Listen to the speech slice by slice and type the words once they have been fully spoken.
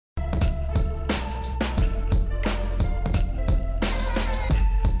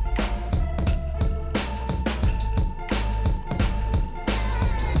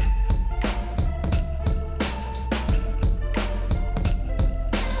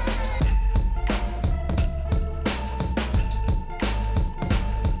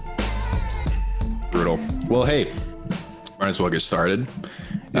Well, hey, might as well get started.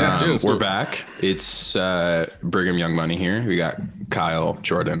 We're back. It's Brigham Young Money here. We got Kyle,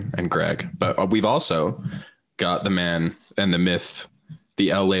 Jordan, and Greg. But we've also got the man and the myth,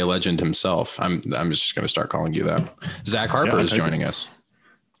 the LA legend himself. I'm just going to start calling you that. Zach Harper is joining us.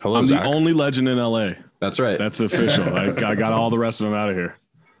 Hello, I'm Zach. the only legend in LA. That's right. That's official. I got all the rest of them out of here.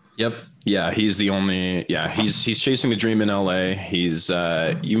 Yep. Yeah, he's the only. Yeah, he's chasing the dream in LA. He's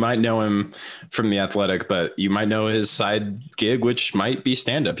you might know him from The Athletic, but you might know his side gig, which might be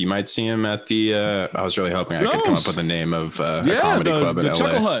stand up. You might see him at the. I was really hoping I could come up with the name of a comedy club in LA.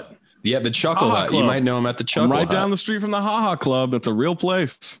 Chuckle Hut. Yeah, the Chuckle Hut. Club. You might know him at the Chuckle Hut. Hut. Down the street from the Ha Ha Club. That's a real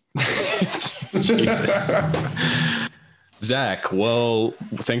place. Jesus. Zach, well,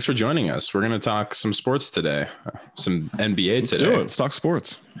 thanks for joining us. We're going to talk some sports today, some NBA today. Do it. Let's talk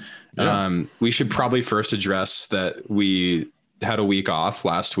sports. Yeah. We should probably first address that we had a week off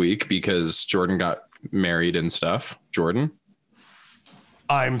last week because Jordan got married and stuff. Jordan?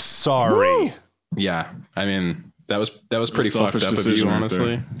 I'm sorry. Woo! Yeah. I mean, that was pretty fucked up of you,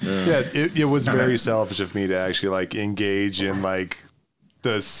 honestly. Yeah, it was very selfish of me to actually engage in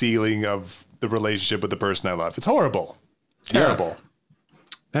the ceiling of the relationship with the person I love. It's horrible. Terrible.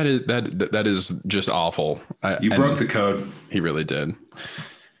 Yeah. That is just awful. You broke the code. He really did.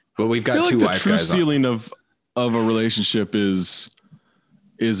 But we've got two wife guys. The true ceiling of a relationship is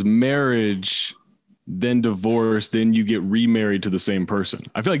marriage, then divorce, then you get remarried to the same person.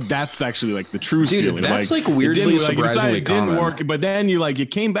 I feel like that's actually the true ceiling. That's weirdly surprisingly it didn't work, but then you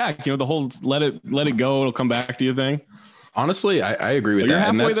came back. The whole let it go, it'll come back to you thing. Honestly, I agree with that. You're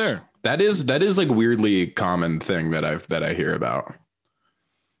halfway and there. That is weirdly common thing that I hear about.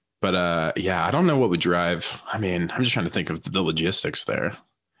 But yeah, I don't know what would drive. I mean, I'm just trying to think of the logistics there.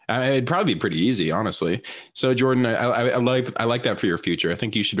 It'd probably be pretty easy, honestly. So Jordan, I like that for your future. I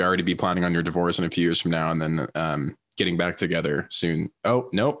think you should already be planning on your divorce in a few years from now, and then getting back together soon. Oh,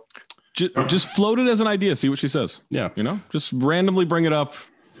 nope. Just float it as an idea. See what she says. Yeah. Just randomly bring it up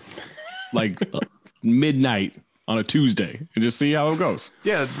midnight on a Tuesday and just see how it goes.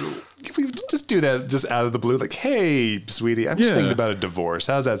 Yeah. Can we just do that just out of the blue? Hey, sweetie, I'm just thinking about a divorce.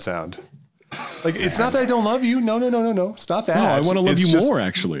 How's that sound? It's not that I don't love you. No. It's not that. No, I want to love you more,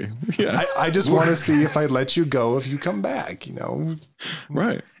 actually. Yeah. I just want to see if I let you go, if you come back,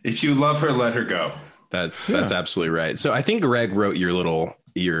 Right. If you love her, let her go. That's absolutely right. So I think Greg wrote your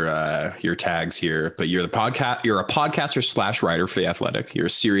tags here, but you're a podcaster / writer for The Athletic. You're a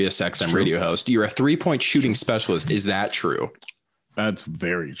Sirius XM radio host. You're a 3-point shooting specialist. Is that true? That's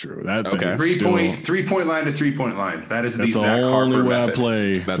very true. That okay. 3-point line to 3-point line. That's the Zach Harper way method. I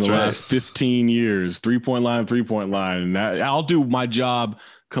play That's the right. last 15 years. 3-point line. And I'll do my job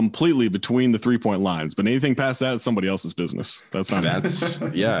completely between the 3-point lines, but anything past that is somebody else's business.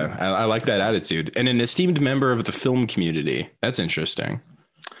 Yeah. I like that attitude. And an esteemed member of the film community. That's interesting.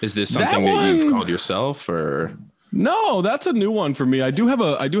 Is this something that you've called yourself or? No, that's a new one for me. I do have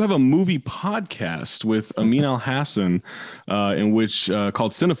a movie podcast with Amin Al Hassan, in which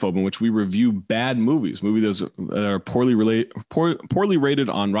called Cinephobe, in which we review bad movies that are poorly rated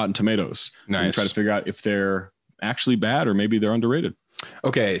on Rotten Tomatoes. Nice. And try to figure out if they're actually bad or maybe they're underrated.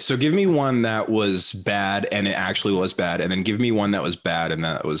 Okay, so give me one that was bad and it actually was bad, and then give me one that was bad and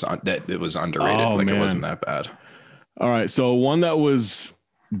that it was underrated. It wasn't that bad. All right, so one that was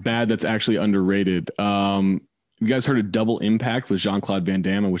bad that's actually underrated. You guys heard of Double Impact with Jean-Claude Van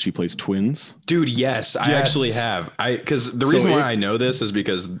Damme, in which he plays twins? Dude, yes, I actually have. Because the reason why I know this is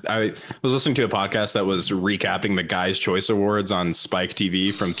because I was listening to a podcast that was recapping the Guys' Choice Awards on Spike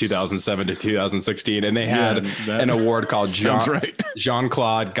TV from 2007 to 2016, and they had an award called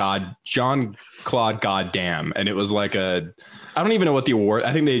Jean-Claude Goddamn, and it was I don't even know what the award.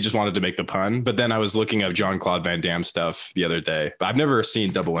 I think they just wanted to make the pun, but then I was looking up Jean-Claude Van Damme stuff the other day. I've never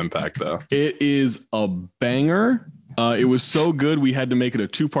seen Double Impact though. It is a banger. It was so good we had to make it a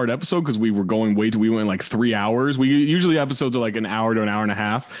 2-part episode because we went 3 hours. We usually episodes are an hour to an hour and a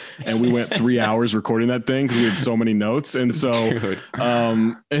half, and we went 3 hours recording that thing because we had so many notes. And so,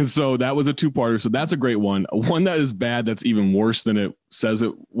 so that was a 2-parter. So that's a great one. One that is bad that's even worse than it says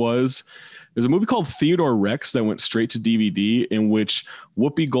it was. There's a movie called Theodore Rex that went straight to DVD, in which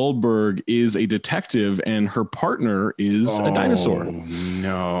Whoopi Goldberg is a detective and her partner is a dinosaur.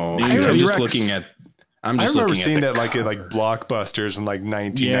 No, I remember seeing that at Blockbusters in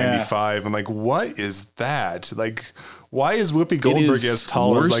 1995. I'm what is that? Why is Whoopi Goldberg as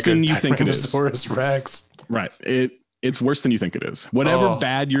tall as a Tyrannosaurus Rex? Right. It's worse than you think it is. Whatever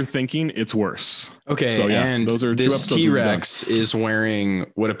bad you're thinking, it's worse. Okay, so, and those are this T-Rex is wearing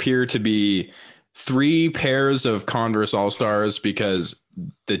what appear to be 3 pairs of Converse All-Stars because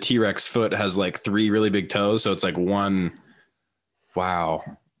the T-Rex foot has like 3 really big toes. So it's like one. Wow.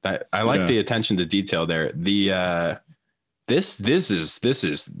 I like the attention to detail there. This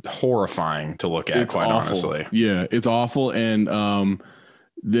is horrifying to look at, it's quite awful. Honestly. Yeah, it's awful. And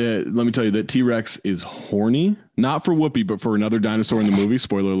let me tell you that T-Rex is horny, not for Whoopi, but for another dinosaur in the movie.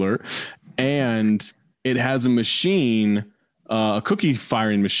 Spoiler alert. And it has a machine, a cookie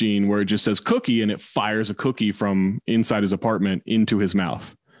firing machine, where it just says cookie and it fires a cookie from inside his apartment into his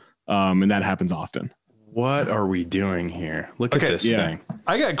mouth. And that happens often. What are we doing here? Look at this thing.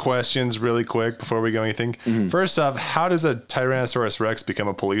 I got questions really quick before we go anything. Mm-hmm. First off, how does a Tyrannosaurus Rex become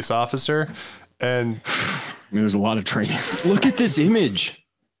a police officer? And there's a lot of training. Look at this image.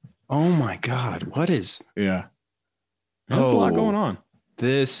 Oh my God. What is? Yeah. There's a lot going on.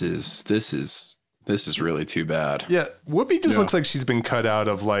 This is really too bad. Yeah. Whoopi just looks like she's been cut out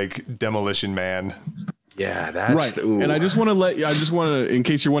of like Demolition Man. Yeah, that's right. And I just want to, in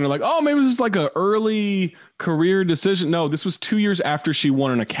case you're wondering, like, oh, maybe this is like an early career decision. No, this was 2 years after she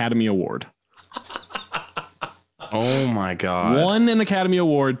won an Academy Award. Oh my God. Won an Academy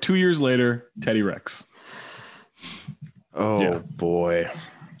Award 2 years later, Teddy Rex. Oh boy.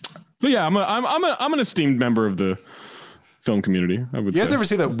 So yeah, I'm an esteemed member of the film community. I would. You guys ever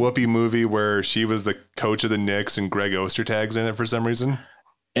see that Whoopi movie where she was the coach of the Knicks and Greg Ostertag's in it for some reason?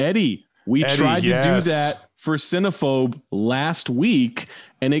 Eddie, we tried to do that for Cinephobe last week,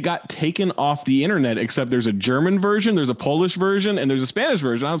 and it got taken off the internet, except there's a German version, there's a Polish version, and there's a Spanish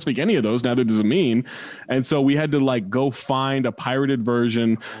version. I don't speak any of those. Neither does Amin. And so we had to like go find a pirated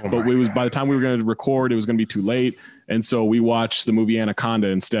version, but it was by the time we were going to record, it was going to be too late. And so we watched the movie Anaconda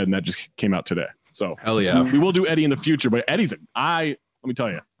instead, and that just came out today. So hell yeah. We will do Eddie in the future, but Eddie's let me tell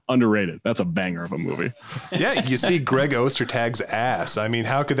you, underrated. That's a banger of a movie. Yeah, you see Greg Ostertag's ass. I mean,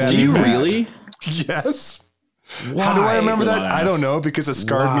 how could that be? Do you really? Yes. Why? How do I remember that? I don't know, because it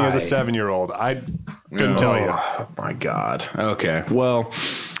scarred me as a 7-year-old. I couldn't tell you. Oh my God. Okay. Well,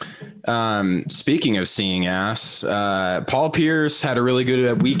 speaking of seeing ass, Paul Pierce had a really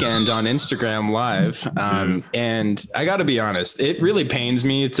good weekend on Instagram Live. And I got to be honest, it really pains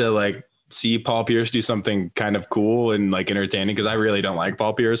me to like see Paul Pierce do something kind of cool and like entertaining, because I really don't like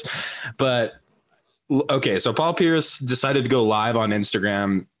Paul Pierce. But okay, so Paul Pierce decided to go live on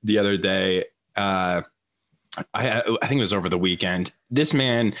Instagram the other day. I think it was over the weekend. This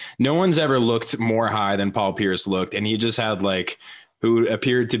man, no one's ever looked more high than Paul Pierce looked. And he just had like, who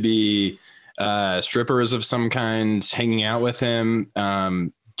appeared to be strippers of some kind hanging out with him.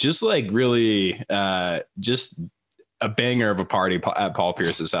 Just like really just a banger of a party at Paul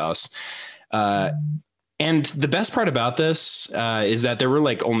Pierce's house. And the best part about this is that there were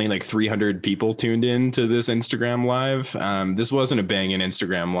like only like 300 people tuned in to this Instagram Live. This wasn't a banging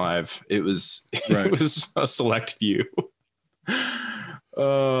Instagram Live. It was It was a select few.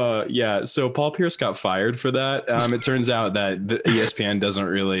 Yeah. So Paul Pierce got fired for that. It turns out that the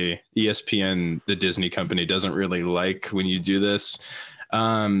ESPN, the Disney company, doesn't really like when you do this.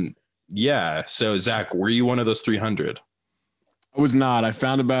 Yeah. So Zach, were you one of those 300? I was not. I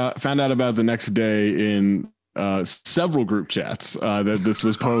found out about the next day in several group chats that this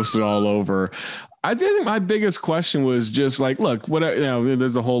was posted all over. I think my biggest question was just like, look,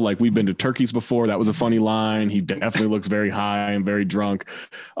 there's a whole like, we've been to Turkey's before. That was a funny line. He definitely looks very high and very drunk.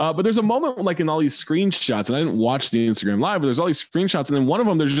 But there's a moment like in all these screenshots, and I didn't watch the Instagram Live, but there's all these screenshots, and then one of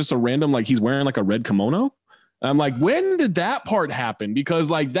them there's just a random like he's wearing like a red kimono. I'm like, when did that part happen? Because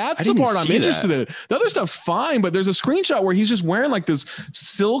like, that's the part I'm interested in. The other stuff's fine, but there's a screenshot where he's just wearing like this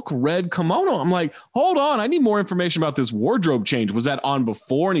silk red kimono. I'm like, hold on. I need more information about this wardrobe change. Was that on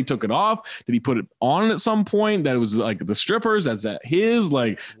before and he took it off? Did he put it on at some point? That it was like the strippers? That's that his,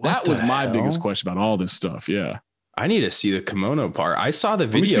 like, that was my biggest question about all this stuff. Yeah. I need to see the kimono part. I saw the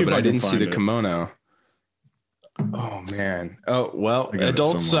video, but I didn't see the kimono. Oh man. Oh, well,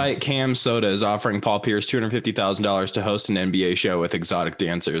 adult site Cam Soda is offering Paul Pierce $250,000 to host an NBA show with exotic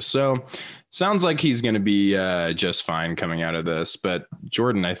dancers. So sounds like he's going to be just fine coming out of this. But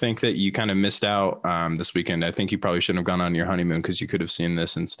Jordan, I think that you kind of missed out this weekend. I think you probably shouldn't have gone on your honeymoon because you could have seen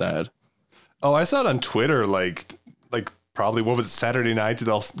this instead. Oh, I saw it on Twitter. Like probably, what was it, Saturday night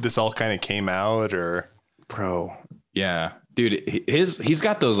that this all kind of came out, or bro. Yeah, dude, he's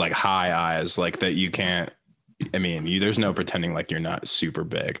got those like high eyes like that. You can't, I mean, there's no pretending like you're not super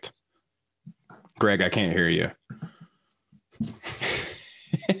baked. Greg, I can't hear you.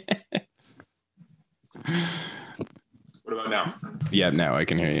 What about now? Yeah, now I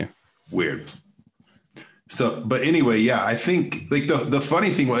can hear you. Weird. So, but anyway, yeah, I think like the funny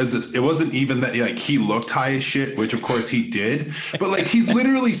thing was it wasn't even that like he looked high as shit, which of course he did, but like he's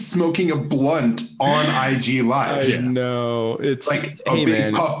literally smoking a blunt on IG Live. I know. It's like a big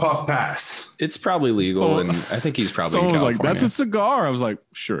man, puff pass. It's probably legal, and I think he's probably someone in was California. like, "That's a cigar." I was like,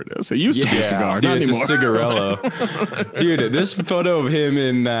 "Sure it is. It used to be a cigar, dude, not it's anymore." a cigarello, dude. This photo of him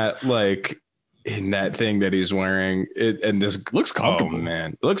in that thing that he's wearing, and this looks comfortable. Oh,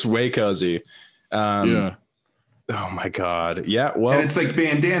 man, it looks way cozy. Yeah. Oh my god. Yeah. Well, and it's like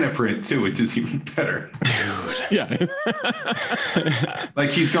bandana print too, which is even better, dude. Yeah.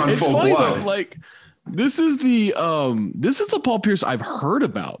 Like he's gone full blood. Though, like this is the Paul Pierce I've heard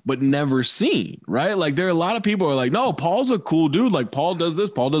about but never seen, right? Like there are a lot of people who are like, no, Paul's a cool dude. Like Paul does this,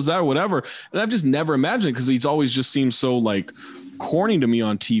 Paul does that, or whatever. And I've just never imagined because he's always just seemed so like corny to me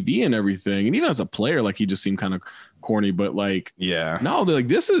on TV and everything. And even as a player, like he just seemed kind of corny, but like, yeah, no, they're like,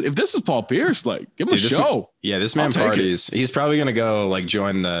 if this is Paul Pierce, like give him a show. This man parties. He's probably gonna go like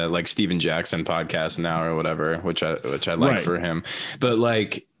join the like Steven Jackson podcast now or whatever, which I like for him. But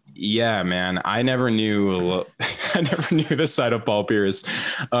like, yeah, man, I never knew this side of Paul Pierce.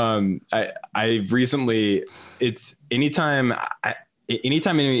 I recently, it's anytime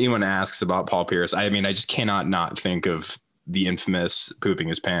anyone asks about Paul Pierce, I mean, I just cannot not think of the infamous pooping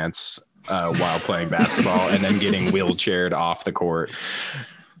his pants while playing basketball and then getting wheelchaired off the court.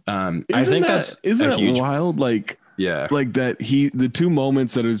 I think isn't that huge, wild? Like, yeah, like that the two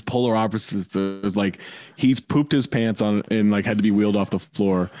moments that is polar opposites is like he's pooped his pants on and like had to be wheeled off the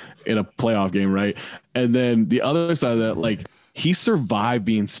floor in a playoff game, right? And then the other side of that, like he survived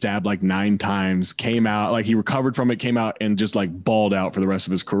being stabbed like 9 times, came out, like he recovered from it, came out and just like balled out for the rest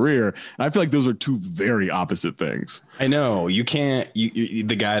of his career. And I feel like those are two very opposite things. I know you can't,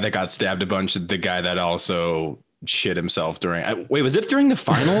 the guy that got stabbed a bunch, the guy that also shit himself during, wait, was it during the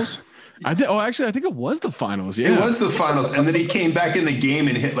finals? I think it was the finals. Yeah, it was the finals. And then he came back in the game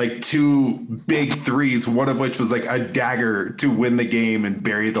and hit like 2 big threes, one of which was like a dagger to win the game and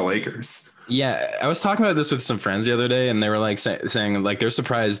bury the Lakers. Yeah, I was talking about this with some friends the other day, and they were like saying like they're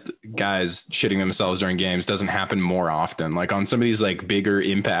surprised guys shitting themselves during games doesn't happen more often. Like on some of these like bigger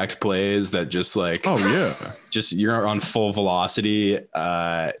impact plays that just like, oh yeah, just you're on full velocity.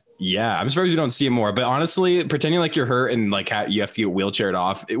 Yeah, I'm surprised you don't see it more. But honestly, pretending like you're hurt and like you have to get wheelchaired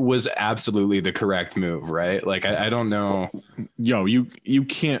off, it was absolutely the correct move, right? Like I don't know. Yo, you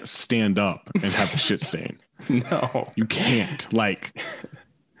can't stand up and have a shit stain. No, you can't. Like.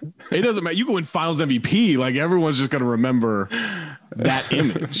 It doesn't matter. You go win Finals MVP. Like everyone's just gonna remember that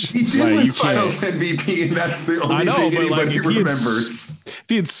image. He did win Finals MVP, and that's the only thing anybody remembers. If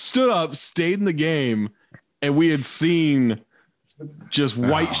he had stood up, stayed in the game, and we had seen just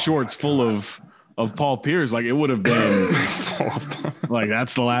white shorts full of Paul Pierce, like it would have been like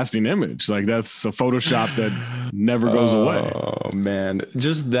that's the lasting image. Like that's a Photoshop that never goes away. Oh man,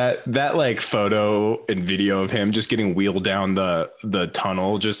 just that like photo and video of him just getting wheeled down the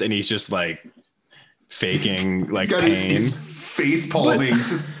tunnel, and he's just like faking like got pain. His face palming,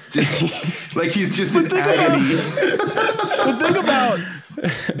 just like he's just in agony. But think about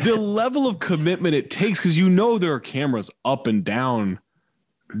the level of commitment it takes, because there are cameras up and down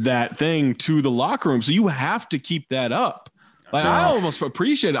that thing to the locker room, so you have to keep that up. Like I almost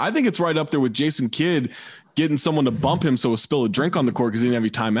appreciate it. I think it's right up there with Jason Kidd getting someone to bump him so he'll spill a drink on the court because he didn't have any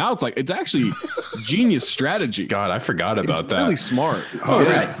timeouts. Like it's actually genius strategy. God, I forgot about that. Really smart.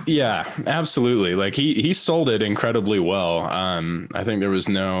 Yeah, absolutely. Like he sold it incredibly well. I think there was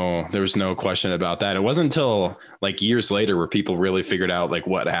no question about that. It wasn't until like years later where people really figured out like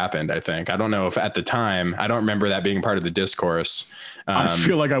what happened. I think, I don't know if at the time, I don't remember that being part of the discourse. I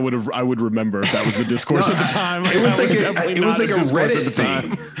feel like I would remember if that was the discourse at the time. It was like a Reddit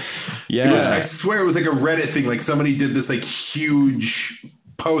thing. Yeah, I swear it was like a Reddit thing. Like somebody did this like huge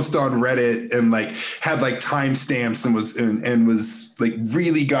post on Reddit and like had like timestamps and was like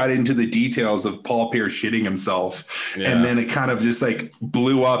really got into the details of Paul Pierce shitting himself. Yeah. And then it kind of just like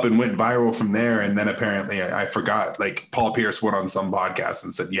blew up and went viral from there. And then apparently I forgot, like Paul Pierce went on some podcast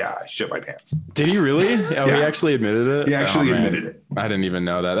and said, yeah, I shit my pants. Did he really? Oh, yeah. He actually admitted it? He actually admitted it. I didn't even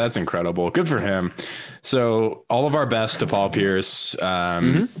know that. That's incredible. Good for him. So all of our best to Paul Pierce.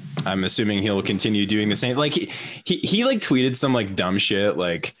 I'm assuming he'll continue doing the same. Like he like tweeted some like dumb shit.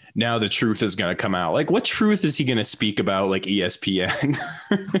 Like now the truth is going to come out. Like what truth is he going to speak about? Like ESPN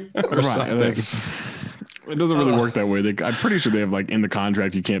or something? It doesn't really work that way. I'm pretty sure they have like in the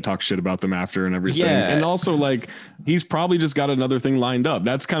contract you can't talk shit about them after and everything. Yeah. And also like he's probably just got another thing lined up.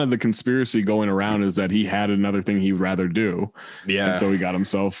 That's kind of the conspiracy going around, is that he had another thing he would rather do. Yeah. And so he got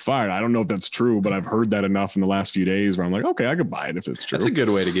himself fired. I don't know if that's true, but I've heard that enough in the last few days where I'm like, okay, I could buy it if it's true. That's a good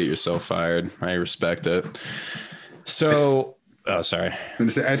way to get yourself fired. I respect it. So, oh, sorry.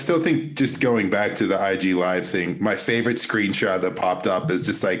 I still think, just going back to the IG Live thing, my favorite screenshot that popped up is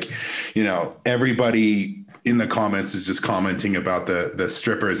just like, everybody in the comments is just commenting about the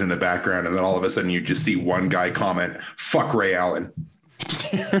strippers in the background. And then all of a sudden you just see one guy comment, "Fuck Ray Allen."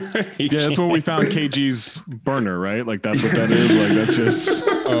 Yeah, that's when we found KG's burner, right? Like that's what that is. Like that's just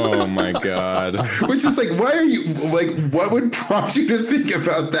oh my God. Which is like, why are you like, what would prompt you to think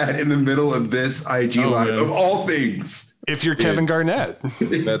about that in the middle of this IG Live of all things? If you're Kevin Garnett.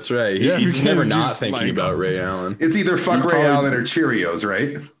 That's right. He's never not thinking about Ray Allen. It's either fuck Ray Allen or Cheerios,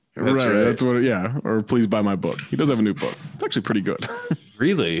 right? That's right. That's what. Yeah. Or please buy my book. He does have a new book. It's actually pretty good.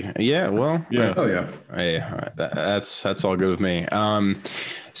 Really? Yeah. Well. Yeah. Oh yeah. Hey, that's all good with me.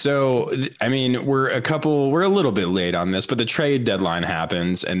 So I mean, we're a little bit late on this, but the trade deadline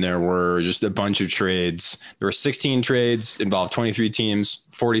happens, and there were just a bunch of trades. There were 16 trades, involved 23 teams,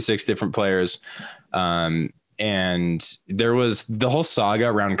 46 different players. And there was the whole saga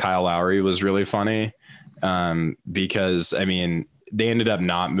around Kyle Lowry was really funny, because I mean,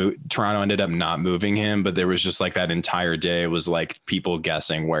 Toronto ended up not moving him, but there was just like that entire day was like people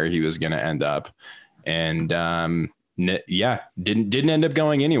guessing where he was going to end up. And didn't end up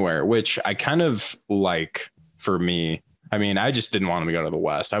going anywhere, which I kind of like. For me, I mean, I just didn't want him to go to the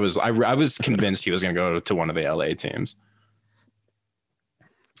West. I was convinced he was going to go to one of the LA teams.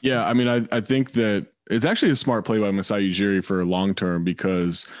 Yeah, I mean, I think that it's actually a smart play by Masai Ujiri for long term,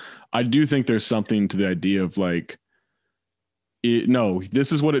 because I do think there's something to the idea of like,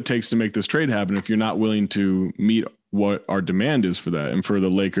 this is what it takes to make this trade happen. If you're not willing to meet what our demand is for that, and for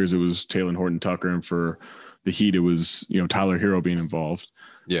the Lakers, it was Talen Horton-Tucker, and for the Heat, it was Tyler Hero being involved.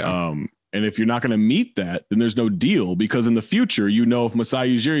 Yeah. And if you're not going to meet that, then there's no deal, because in the future, if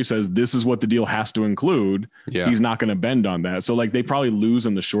Masai Ujiri says this is what the deal has to include, he's not going to bend on that. So like they probably lose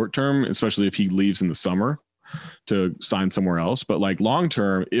in the short term, especially if he leaves in the summer to sign somewhere else. But like long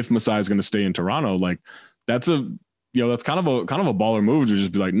term, if Masai is going to stay in Toronto, like that's that's kind of a baller move to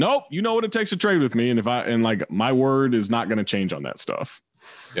just be like, nope, you know what it takes to trade with me. And like my word is not going to change on that stuff.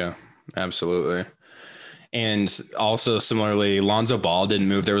 Yeah, absolutely. And also similarly, Lonzo Ball didn't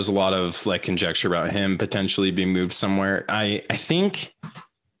move. There was a lot of like conjecture about him potentially being moved somewhere. I think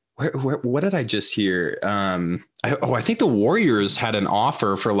what did I just hear? I think the Warriors had an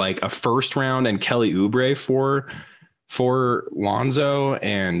offer for like a first round and Kelly Oubre for Lonzo,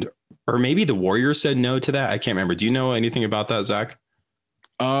 or maybe the Warriors said no to that. I can't remember. Do you know anything about that, Zach?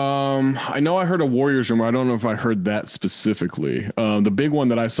 I know I heard a Warriors rumor. I don't know if I heard that specifically. The big one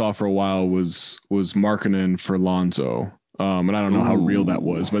that I saw for a while was Markkanen for Lonzo. And I don't know how real that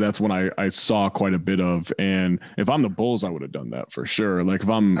was, but that's when I saw quite a bit of. And if I'm the Bulls, I would have done that for sure. Like if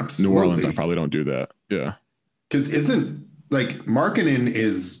I'm New Orleans, I probably don't do that. Yeah. Because isn't like Markkanen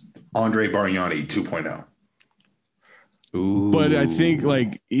is Andre Bargnani 2.0. Ooh. But I think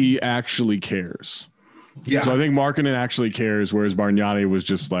like he actually cares. Yeah. So I think Markkanen actually cares, whereas Bargnani was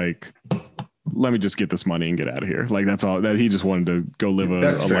just like, let me just get this money and get out of here. Like that's all that he just wanted to go live a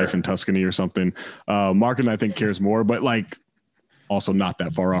life in Tuscany or something. Markkanen, I think, cares more, but like also not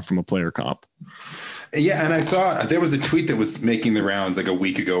that far off from a player comp. Yeah. And I saw there was a tweet that was making the rounds like a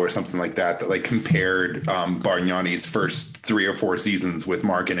week ago or something like that like compared Bargnani's first 3 or 4 seasons with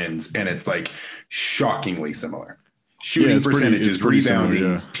Markkanen's, and it's like shockingly similar. Shooting percentages,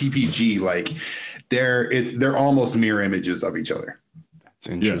 rebounding, similar, PPG, like they're almost mirror images of each other. That's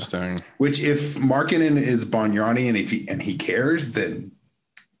interesting. Yeah. Which if Markkanen is Bargnani and he cares, then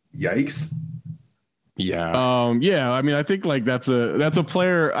yikes. Yeah. Yeah. I mean, I think like that's a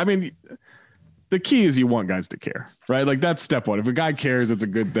player. I mean, the key is you want guys to care, right? Like that's step one. If a guy cares, it's a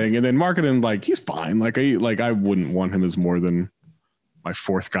good thing. And then Markkanen, like he's fine. Like I wouldn't want him as more than my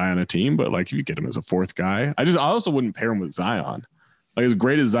 4th guy on a team, but like if you get him as a 4th guy, I also wouldn't pair him with Zion. Like as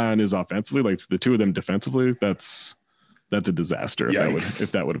great as Zion is offensively, like the two of them defensively, that's a disaster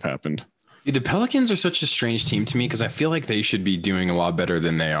if that would have happened. Dude, the Pelicans are such a strange team to me because I feel like they should be doing a lot better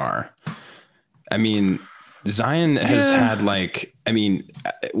than they are. I mean, Zion has had like, I mean,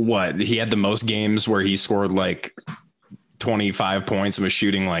 he had the most games where he scored like 25 points and was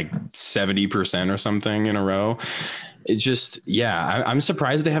shooting like 70% or something in a row. It's just, I'm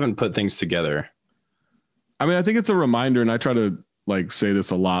surprised they haven't put things together. I mean, I think it's a reminder, and I try to like say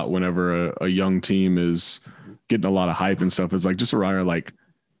this a lot whenever a young team is getting a lot of hype and stuff. It's like just a reminder, like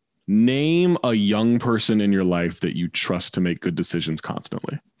name a young person in your life that you trust to make good decisions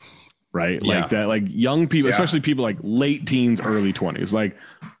constantly. Right. Yeah. Like that, like young people, especially people like late teens, early 20s, like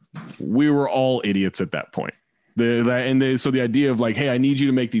we were all idiots at that point. So the idea of like, hey, I need you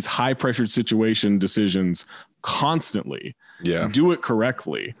to make these high pressured situation decisions constantly, do it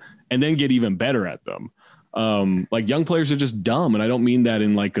correctly, and then get even better at them. Like young players are just dumb. And I don't mean that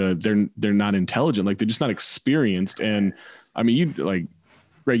in like they're not intelligent, like they're just not experienced. And I mean, you like,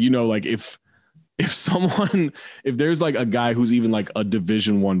 Greg, you know, like if there's like a guy who's even like a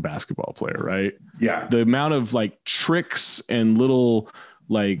Division I basketball player, right? Yeah. The amount of like tricks and little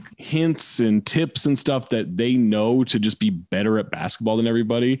like hints and tips and stuff that they know to just be better at basketball than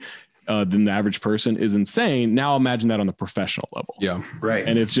everybody, than the average person is insane. Now imagine that on the professional level. Yeah. Right.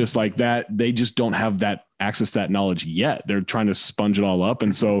 And it's just like that. They just don't have that access to that knowledge yet. They're trying to sponge it all up.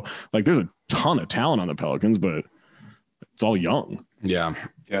 And so like, there's a ton of talent on the Pelicans, but it's all young. Yeah.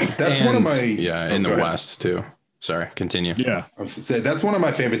 Yeah. That's one of my, in the West too. Sorry. Continue. Yeah. I was gonna say, that's one of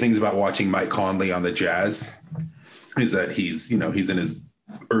my favorite things about watching Mike Conley on the Jazz is that he's in his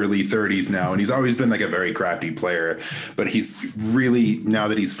early 30s now, and he's always been like a very crafty player, but he's really, now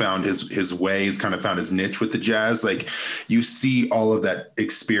that he's found his way, he's kind of found his niche with the Jazz. Like you see all of that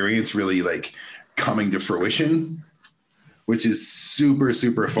experience really like coming to fruition, which is super,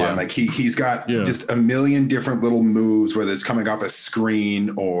 super fun. Yeah. Like he's got just a million different little moves, whether it's coming off a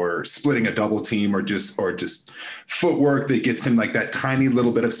screen or splitting a double team or just footwork that gets him like that tiny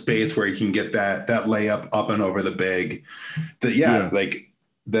little bit of space where he can get that layup up and over the big. Like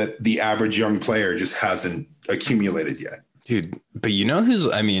that the average young player just hasn't accumulated yet. Dude, but you know who's,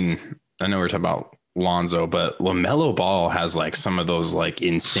 I mean, I know we're talking about Lonzo, but LaMelo Ball has like some of those like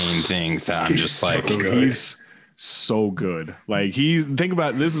insane things that I'm just like, he's so good. Like think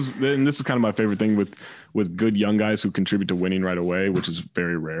about this is kind of my favorite thing with good young guys who contribute to winning right away, which is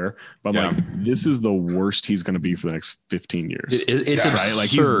very rare. But like this is the worst he's going to be for the next 15 years. It's absurd. Right? Like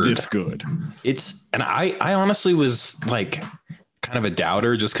he's this good. And I honestly was like kind of a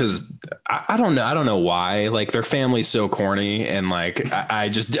doubter just because I don't know why. Like their family's so corny, and like I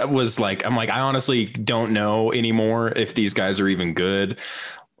just was like, I'm like, I honestly don't know anymore if these guys are even good.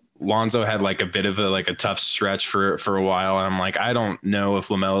 Lonzo had like a bit of a tough stretch for a while, and I'm like, I don't know if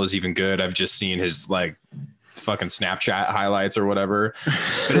LaMelo is even good. I've just seen his like fucking Snapchat highlights or whatever,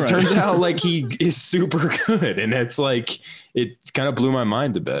 but it turns out like he is super good, and it's like it kind of blew my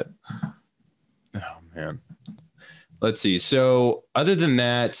mind a bit. Oh man. Let's see. So other than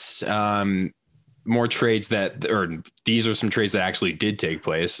that, more trades these are some trades that actually did take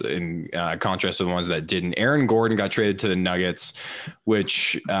place in contrast to the ones that didn't. Aaron Gordon got traded to the Nuggets,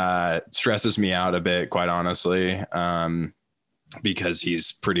 which stresses me out a bit, quite honestly, because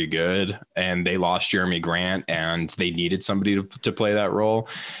he's pretty good, and they lost Jeremy Grant, and they needed somebody to play that role.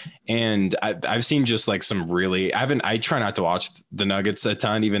 And I've seen just like some really, I try not to watch the Nuggets a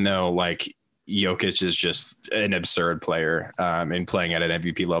ton, even though like Jokic is just an absurd player in playing at an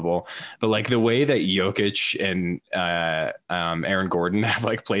MVP level. But like the way that Jokic and Aaron Gordon have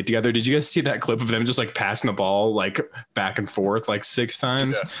like played together. Did you guys see that clip of them just like passing the ball like back and forth like 6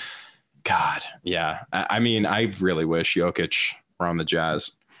 times? Yeah. God. Yeah. I mean, I really wish Jokic were on the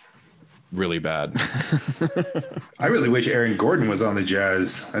Jazz really bad. I really wish Aaron Gordon was on the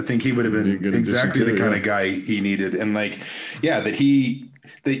Jazz. I think he would have been exactly the kind of guy he needed. And like,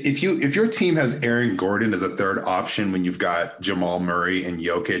 if your team has Aaron Gordon as a third option when you've got Jamal Murray and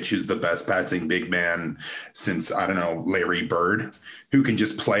Jokic, who's the best passing big man since, I don't know, Larry Bird, who can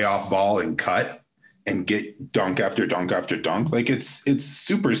just play off ball and cut and get dunk after dunk after dunk, like it's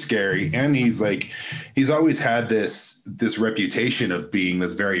super scary. And he's always had this reputation of being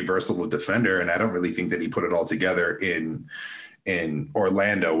this very versatile defender, and I don't really think that he put it all together in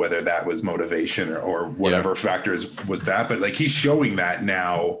Orlando, whether that was motivation or whatever factors was that, but like he's showing that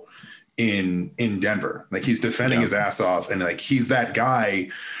now in Denver. Like he's defending his ass off, and like he's that guy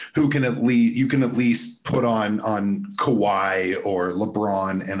who can at least put on Kawhi or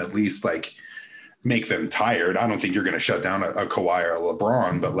LeBron and at least like make them tired. I don't think you're going to shut down a Kawhi or a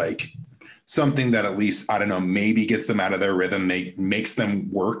LeBron, but like something that at least, I don't know, maybe gets them out of their rhythm, makes them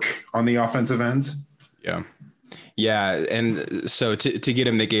work on the offensive end. Yeah. Yeah, and so to get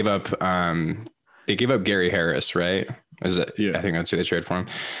him, they gave up Gary Harris, right? Is it? Yeah, I think that's who they traded for him.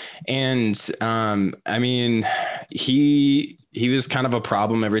 And I mean, he was kind of a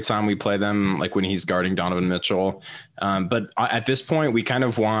problem every time we play them, like when he's guarding Donovan Mitchell. But at this point, we kind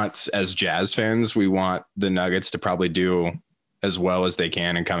of want, as Jazz fans, we want the Nuggets to probably do as well as they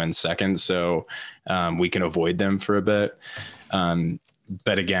can and come in second, so we can avoid them for a bit.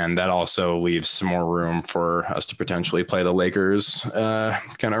 But again, that also leaves some more room for us to potentially play the Lakers kind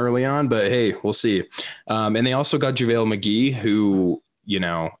of early on. But hey, we'll see. And they also got JaVale McGee, who, you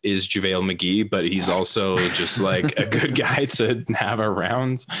know, is JaVale McGee, but he's also just like a good guy to have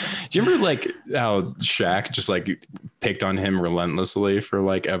around. Do you remember like how Shaq just like picked on him relentlessly for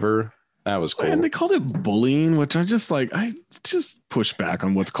like ever? That was cool. And they called it bullying, which I just push back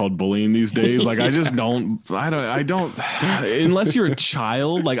on what's called bullying these days. Like, I don't, unless you're a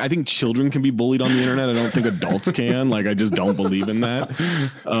child, like I think children can be bullied on the internet. I don't think adults can. Like, I just don't believe in that.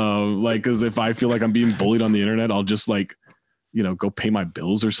 Like, cause if I feel like I'm being bullied on the internet, I'll just like, you know, go pay my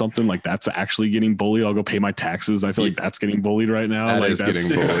bills or something. Like, that's actually getting bullied. I'll go pay my taxes. I feel like that's getting bullied right now. That like, is getting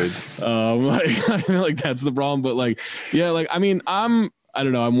bullied. Like, I feel like that's the problem. But like, yeah, like, I mean, I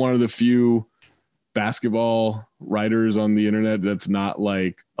don't know. I'm one of the few basketball writers on the internet that's not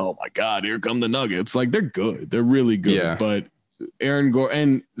like, oh my God, here come the Nuggets. Like, they're good. They're really good. Yeah. But Aaron Gordon,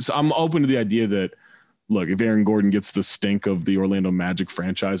 and so I'm open to the idea that, look, if Aaron Gordon gets the stink of the Orlando Magic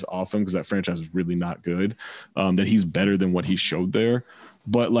franchise off him, because that franchise is really not good, that he's better than what he showed there.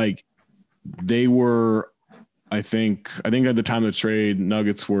 But like, they were, I think at the time of the trade,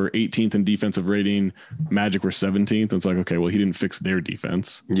 Nuggets were 18th in defensive rating, Magic were 17th. It's like, okay, well, he didn't fix their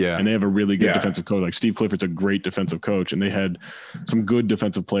defense. Yeah. And they have a really good defensive coach. Like, Steve Clifford's a great defensive coach, and they had some good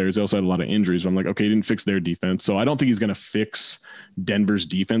defensive players. They also had a lot of injuries. But I'm like, okay, he didn't fix their defense. So I don't think he's going to fix Denver's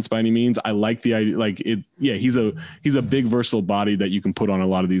defense by any means. I like the idea. Like, he's a big versatile body that you can put on a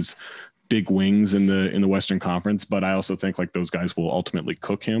lot of these big wings in the Western Conference, but I also think like those guys will ultimately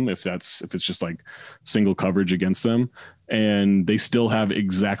cook him if it's just like single coverage against them. And they still have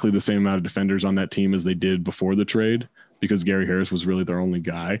exactly the same amount of defenders on that team as they did before the trade, because Gary Harris was really their only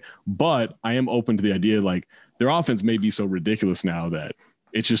guy. But I am open to the idea, like, their offense may be so ridiculous now that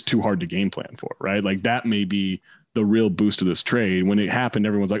it's just too hard to game plan for, right? Like, that may be the real boost of this trade. When it happened,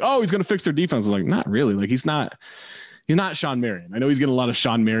 everyone's like, oh, he's going to fix their defense. I was like, not really. Like, he's not Sean Marion. I know he's getting a lot of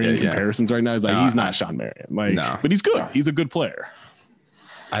Sean Marion comparisons right now. He's like, he's not Sean Marion. Like, but he's good. He's a good player.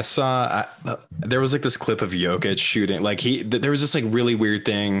 I saw there was like this clip of Jokic shooting. Like, there was this like really weird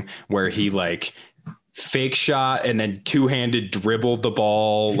thing where he like fake shot and then two-handed dribbled the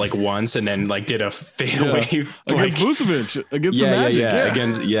ball like once and then like did a fadeaway against Vucevic against the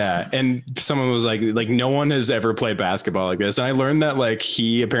Magic. And someone was like no one has ever played basketball like this. And I learned that like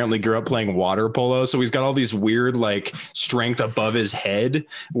he apparently grew up playing water polo, so he's got all these weird like strength above his head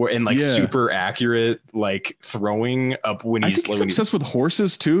and like super accurate like throwing up when he's obsessed with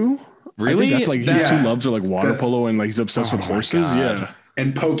horses too. Really? That's like his two loves are like water polo and like he's obsessed with horses. Yeah.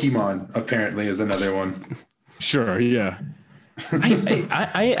 And Pokemon apparently is another one. Sure. Yeah.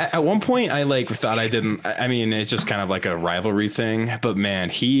 I at one point I like thought I didn't. I mean, it's just kind of like a rivalry thing, but man,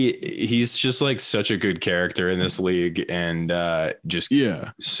 he's just like such a good character in this league, and just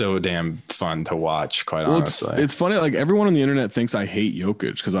so damn fun to watch. Quite honestly, it's funny. Like, everyone on the internet thinks I hate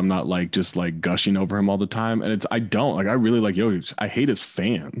Jokic because I'm not like just like gushing over him all the time, and I don't like. I really like Jokic. I hate his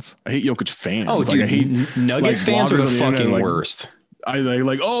fans. I hate Jokic fans. Oh, dude, I hate Nuggets fans are the fucking worst. I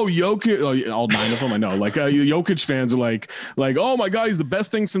like, oh, Jokic, all 9 of them. I know, like, Jokic fans are like, oh my God, he's the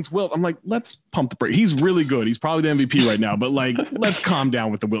best thing since Wilt. I'm like, let's pump the brakes. He's really good. He's probably the MVP right now, but like, let's calm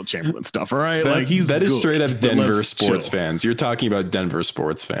down with the Wilt Chamberlain stuff. All right. That is straight up Denver sports fans. You're talking about Denver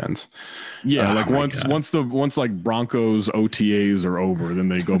sports fans. Yeah. Like once like Broncos OTAs are over, then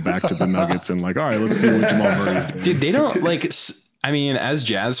they go back to the Nuggets and like, all right, let's see what Jamal Murray's doing. Dude, they don't like, I mean, as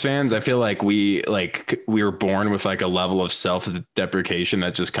Jazz fans, I feel like we were born with like a level of self-deprecation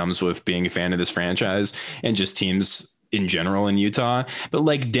that just comes with being a fan of this franchise and just teams in general in Utah. But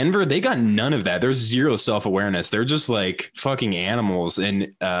like Denver, they got none of that. There's zero self-awareness. They're just like fucking animals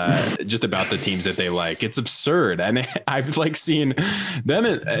and just about the teams that they like. It's absurd. And I've like seen them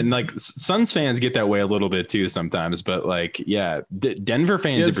and like Suns fans get that way a little bit too sometimes. But like, Denver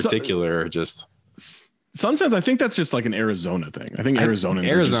fans in particular are just... Suns fans, I think that's just like an Arizona thing. I think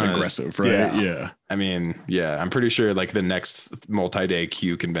Arizonans are just aggressive, right? Yeah. I mean, I'm pretty sure like the next multi-day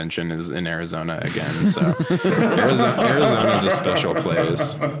Q convention is in Arizona again. So Arizona is a special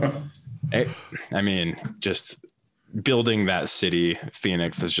place. I mean, just building that city,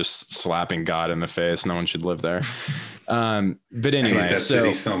 Phoenix, is just slapping God in the face. No one should live there. But anyway, I hate that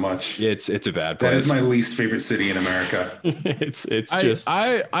city so much. It's a bad place. That is my least favorite city in America. it's just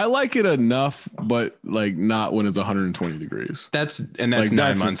I like it enough, but like not when it's 120 degrees. That's like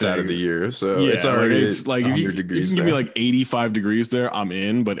 9 months out of the year, so it's already like 100 degrees. You can give me like 85 degrees there, I'm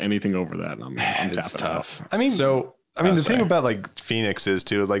in. But anything over that, I'm it's tough. I mean, the thing about like Phoenix is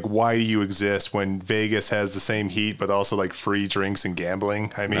too, like, why do you exist when Vegas has the same heat, but also like free drinks and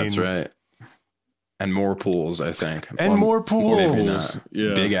gambling? I mean, that's right. and more pools, I think. And more pools.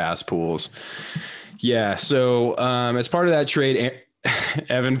 Yeah. Big ass pools. Yeah. So as part of that trade,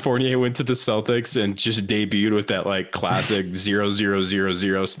 Evan Fournier went to the Celtics and just debuted with that like classic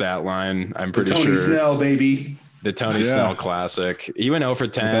 0-0-0-0 stat line. I'm pretty sure. Tony Snell, baby. The Tony Snell classic. He went 0 for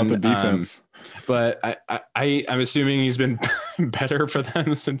 10. The defense. But I'm assuming he's been better for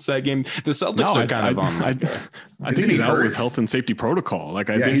them since that game. The Celtics are kind of on. I think he's out with health and safety protocol. Like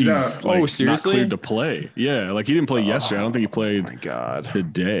I think he's like, seriously? not cleared to play. Yeah, like he didn't play yesterday. I don't think he played. Oh my God,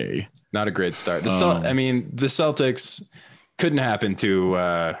 today. Not a great start. I mean, the Celtics couldn't happen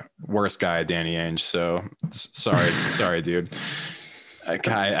to worst guy Danny Ainge. So sorry, dude.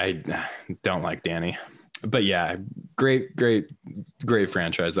 I don't like Danny. But yeah, great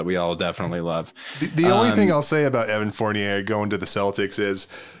franchise that we all definitely love. The only thing I'll say about Evan Fournier going to the Celtics is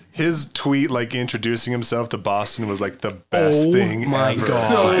his tweet, like introducing himself to Boston, was like the best thing my ever. God.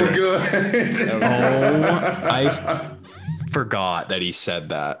 So good. I forgot that he said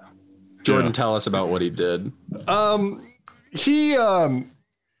that. Jordan, tell us about what he did. He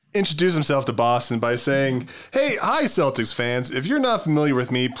introduced himself to Boston by saying, "Hey, hi Celtics fans. If you're not familiar with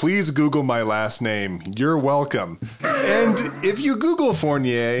me, please Google my last name. You're welcome." And if you Google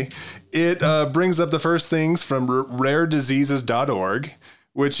Fournier, it brings up the first things from rarediseases.org,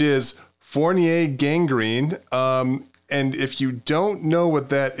 which is Fournier gangrene. And if you don't know what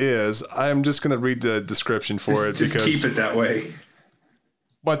that is, I'm just going to read the description for it. Just keep it that way.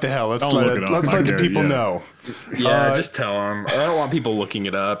 What the hell? Let's let the people know. Yeah, just tell them. I don't want people looking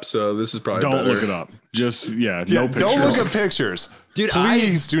it up, so this is probably don't better. look it up. Just no pictures. Don't look at pictures, dude.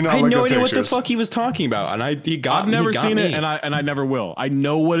 Please do not. I look no at idea pictures. what the fuck he was talking about, and I've never seen it, and I never will. I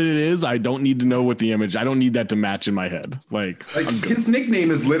know what it is. I don't need to know what the image. I don't need that to match in my head. Like his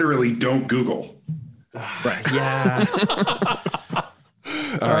nickname is literally "Don't Google." Right? Yeah.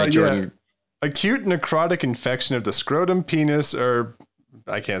 All right, Jordan. Yeah. Acute necrotic infection of the scrotum, penis, or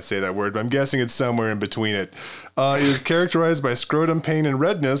I can't say that word, but I'm guessing it's somewhere in between it. It is characterized by scrotum pain and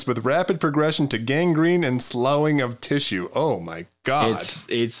redness with rapid progression to gangrene and sloughing of tissue. Oh my God.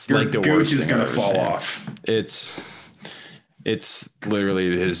 It's Your like the gooch worst is going to thing I've fall ever off. It's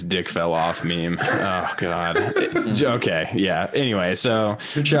literally his dick fell off meme. Oh God. Okay. Yeah. Anyway, so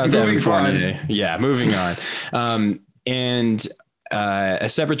shout out to Evan Fournier. Yeah. Moving on. And a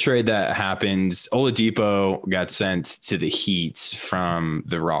separate trade that happened, Oladipo got sent to the Heat from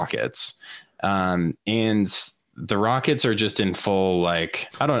the Rockets. And the Rockets are just in full, like,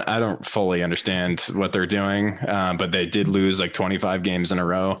 I don't fully understand what they're doing. But they did lose like 25 games in a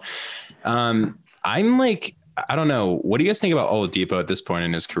row. I'm like, I don't know. What do you guys think about Oladipo at this point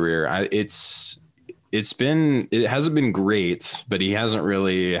in his career? It hasn't been great, but he hasn't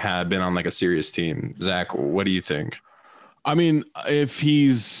really been on like a serious team. Zach, what do you think? I mean, if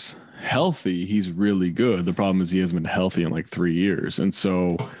he's healthy, he's really good. The problem is he hasn't been healthy in like 3 years. And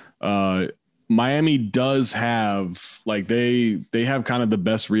so Miami does have like they have kind of the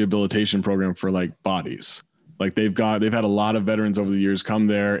best rehabilitation program for like bodies. Like they've had a lot of veterans over the years come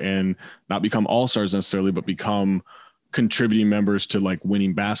there and not become all-stars necessarily, but become contributing members to like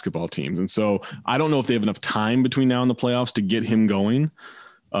winning basketball teams. And so I don't know if they have enough time between now and the playoffs to get him going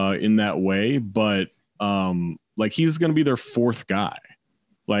in that way. But like he's going to be their fourth guy.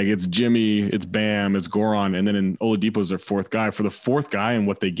 Like it's Jimmy, it's Bam, it's Goran, and then in Oladipo's their fourth guy. For the fourth guy and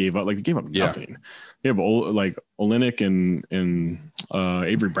what they gave up, like they gave up nothing. Yeah, but like Olynyk and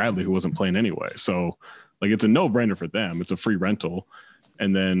Avery Bradley, who wasn't playing anyway. So like it's a no-brainer for them. It's a free rental.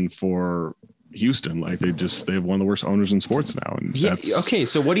 And then for Houston, like they have one of the worst owners in sports now. And okay,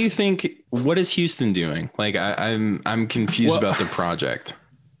 so what do you think? What is Houston doing? Like I'm confused about the project.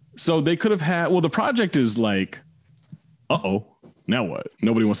 So they could have had. Well, the project is like, now what?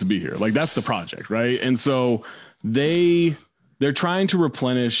 Nobody wants to be here. Like that's the project, right? And so they're trying to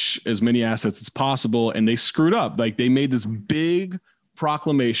replenish as many assets as possible, and they screwed up. Like they made this big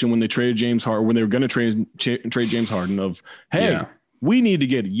proclamation when they traded James Harden, when they were going to trade James Harden of, hey, we need to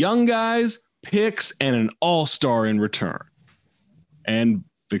get young guys, picks, and an all-star in return. And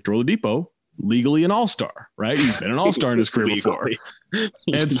Victor Oladipo, legally an all-star, right? He's been an all-star in his career before.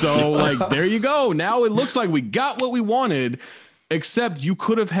 And so like, there you go. Now it looks like we got what we wanted, except you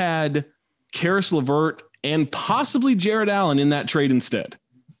could have had Karis LeVert and possibly Jared Allen in that trade instead.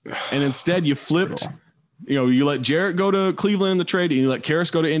 And instead you flipped, you let Jarrett go to Cleveland in the trade and you let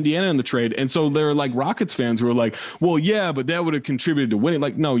Karis go to Indiana in the trade. And so there are like Rockets fans who are like, well, yeah, but that would have contributed to winning.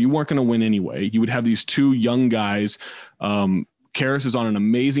 Like, no, you weren't going to win anyway. You would have these two young guys Karras is on an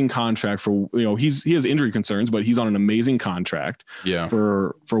amazing contract for, he has injury concerns, but he's on an amazing contract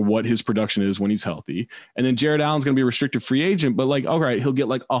for what his production is when he's healthy. And then Jared Allen's going to be a restricted free agent, but like, all right, he'll get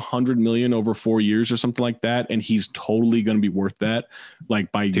like $100 million over 4 years or something like that. And he's totally going to be worth that.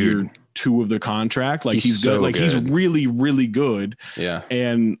 Like by year 2 of the contract, like he's good. Like he's really, really good. Yeah.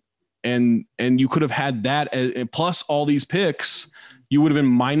 And you could have had that plus all these picks. You would have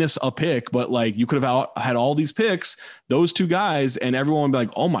been minus a pick, but like you could have had all these picks, those 2 guys, and everyone would be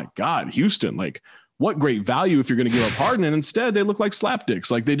like, oh my God, Houston, like what great value if you're going to give up Harden. And instead they look like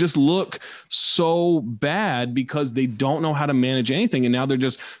slapdicks. Like they just look so bad because they don't know how to manage anything. And now they're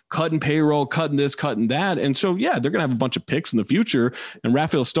just cutting payroll, cutting this, cutting that. And so, yeah, they're going to have a bunch of picks in the future. And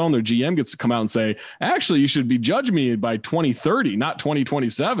Raphael Stone, their GM, gets to come out and say, actually, you should be judging me by 2030, not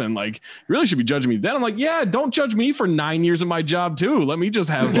 2027. Like you really should be judging me then. I'm like, yeah, don't judge me for 9 years of my job too. Let me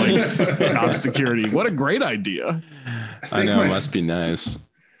just have like job security. What a great idea. I know, it must be nice.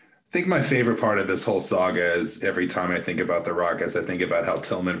 I think my favorite part of this whole saga is every time I think about the Rockets, I think about how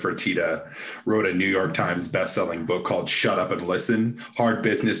Tillman Fertitta wrote a New York Times best-selling book called Shut Up and Listen, Hard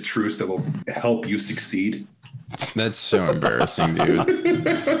Business Truths That Will Help You Succeed. That's so embarrassing, dude.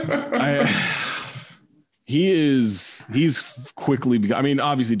 He's quickly I mean,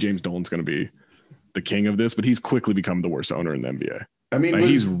 obviously James Dolan's going to be the king of this, but he's quickly become the worst owner in the NBA. I mean, like,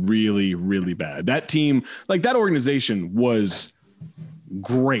 he's really, really bad. That team, like that organization was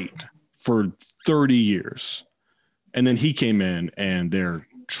great for 30 years. And then he came in and they're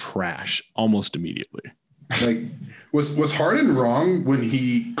trash almost immediately. Like was Harden wrong when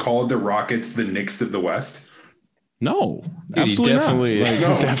he called the Rockets the Knicks of the West? No, dude, absolutely definitely, not.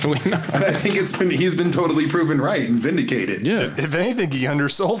 no. Definitely not. And I think he's been totally proven right and vindicated. Yeah. If anything, he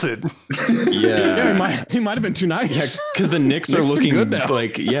undersold it. Yeah. He might have been too nice. Yeah, because the Knicks are looking good now.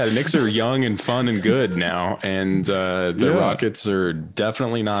 like, the Knicks are young and fun and good now. And the Rockets are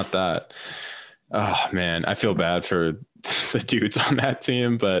definitely not that. Oh, man, I feel bad for the dudes on that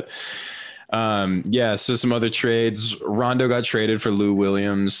team. But so some other trades. Rondo got traded for Lou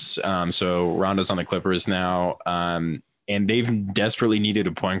Williams. So Rondo's on the Clippers now. And they've desperately needed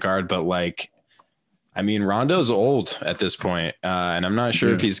a point guard, but like, I mean, Rondo's old at this point, and I'm not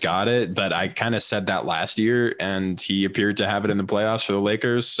sure if he's got it, but I kind of said that last year and he appeared to have it in the playoffs for the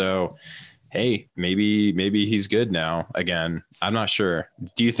Lakers. So, hey, maybe he's good now again. I'm not sure.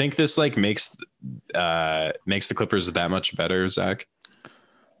 Do you think this like makes the Clippers that much better, Zach?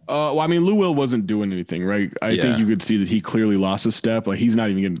 Well, I mean, Lou Will wasn't doing anything, right? I think you could see that he clearly lost a step. Like he's not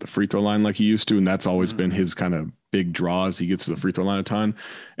even getting to the free throw line like he used to. And that's always been his kind of big draw as he gets to the free throw line a ton.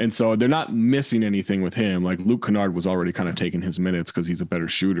 And so they're not missing anything with him. Like Luke Kennard was already kind of taking his minutes because he's a better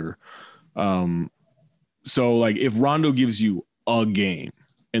shooter. So like if Rondo gives you a game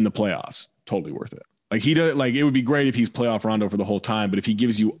in the playoffs, totally worth it. Like he does, like it would be great if he's playoff Rondo for the whole time, but if he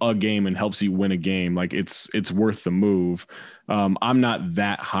gives you a game and helps you win a game, like it's worth the move. I'm not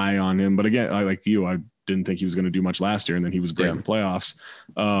that high on him, but again, I didn't think he was going to do much last year, and then he was great in the playoffs.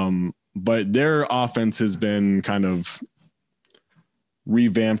 But their offense has been kind of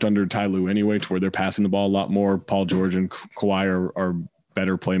revamped under Ty Lue anyway, to where they're passing the ball a lot more. Paul George and Kawhi are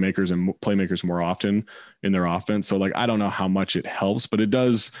better playmakers and playmakers more often in their offense. So like, I don't know how much it helps, but it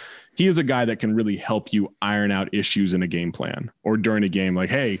does. He is a guy that can really help you iron out issues in a game plan or during a game. Like,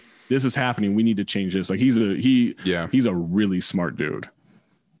 hey, this is happening. We need to change this. Like he's a really smart dude.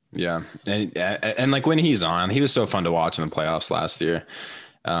 Yeah. And like when he's on, he was so fun to watch in the playoffs last year.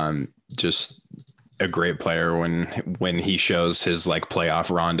 Just a great player when he shows his like playoff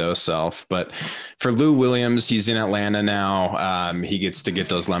Rondo self. But for Lou Williams, he's in Atlanta now. He gets to get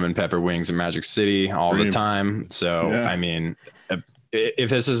those lemon pepper wings in Magic City all the time. So, I mean, if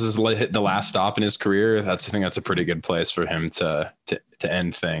this is the last stop in his career, I think that's a pretty good place for him to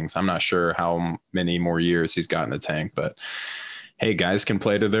end things. I'm not sure how many more years he's got in the tank, but hey, guys can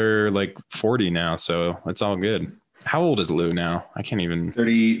play to their like 40 now. So it's all good. How old is Lou now? I can't even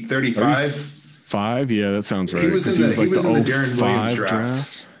 35. 5. Yeah, that sounds right. He was in the Darren Williams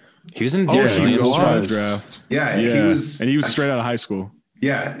draft. He was in Darren Williams draft. Yeah. He was straight out of high school.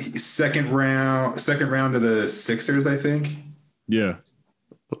 Yeah. Second round of the Sixers, I think. Yeah.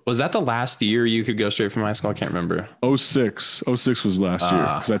 Was that the last year you could go straight from high school? I can't remember. 06 was last year.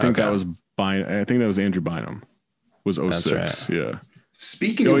 Cause I think that was Andrew Bynum was 06. That's right. Yeah.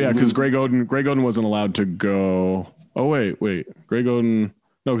 Speaking of, because Greg Oden wasn't allowed to go. Oh wait, Greg Oden.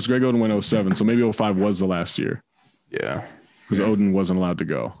 No, because Greg Oden went 07, so maybe 05 was the last year. Yeah. Because Oden wasn't allowed to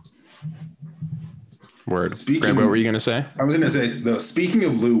go. Word. Greg, what were you going to say? I was going to say, though, speaking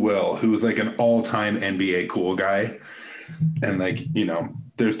of Lou Will, who was like an all-time NBA cool guy, and like,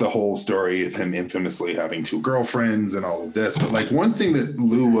 there's the whole story of him infamously having 2 girlfriends and all of this. But like one thing that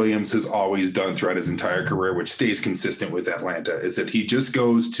Lou Williams has always done throughout his entire career, which stays consistent with Atlanta, is that he just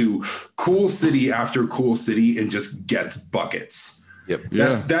goes to cool city after cool city and just gets buckets. Yep.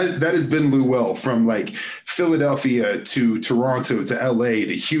 That has been Lou Will, from like Philadelphia to Toronto to LA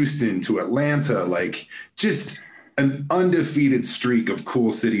to Houston to Atlanta, like just an undefeated streak of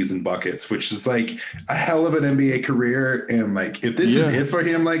cool cities and buckets, which is like a hell of an NBA career. And like, if this is it for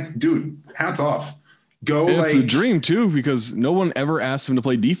him, like, dude, hats off. Go. And it's a dream too, because no one ever asked him to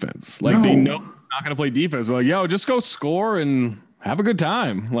play defense. Like they know he's not going to play defense. They're like, yo, just go score and have a good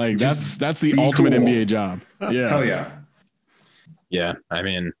time. Like that's the ultimate cool NBA job. Yeah. Hell yeah. Yeah. I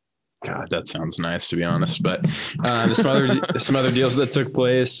mean, God, that sounds nice, to be honest. But some other deals that took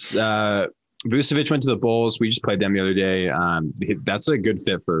place. Vucevic went to the Bulls. We just played them the other day. That's a good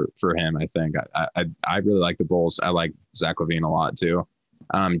fit for him, I think. I really like the Bulls. I like Zach LaVine a lot too.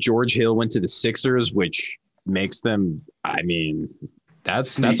 George Hill went to the Sixers, which makes them. I mean,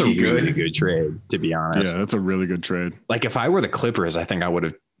 that's a really good trade, to be honest. Yeah, that's a really good trade. Like if I were the Clippers, I think I would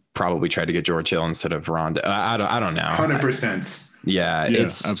have probably tried to get George Hill instead of Rondo. I don't know. 100%. Yeah,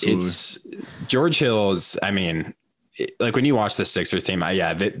 it's George Hill is. I mean, like when you watch the Sixers team,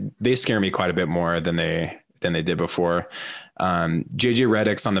 they scare me quite a bit more than they did before. JJ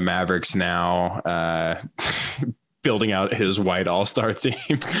Redick's on the Mavericks now, building out his white all-star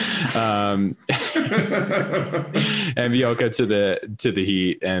team. And Vioka to the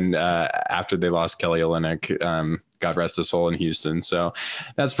Heat, and after they lost Kelly Olynyk, God rest his soul, in Houston. So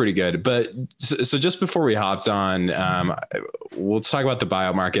that's pretty good. But so just before we hopped on, we'll talk about the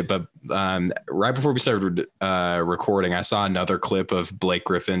buyout market. But right before we started recording, I saw another clip of Blake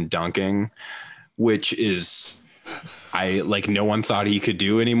Griffin dunking, which is no one thought he could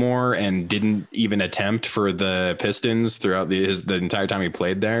do anymore, and didn't even attempt for the Pistons throughout the entire time he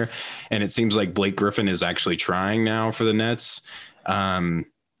played there. And it seems like Blake Griffin is actually trying now for the Nets.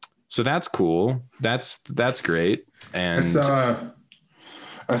 So that's cool. That's great. And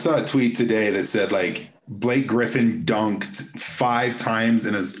I saw a tweet today that said like Blake Griffin dunked 5 times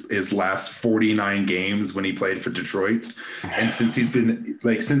in his last 49 games when he played for Detroit. And since he's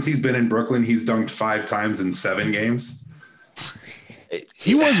been in Brooklyn, he's dunked 5 times in 7 games.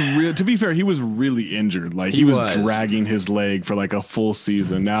 He was to be fair, he was really injured. Like he was dragging his leg for like a full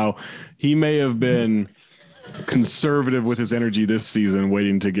season. Now he may have been conservative with his energy this season,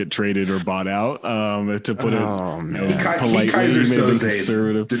 waiting to get traded or bought out. To put it politely, Kaiser Soze,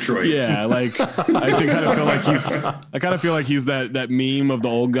 conservative. Detroit. Yeah, like I kind of feel like he's that meme of the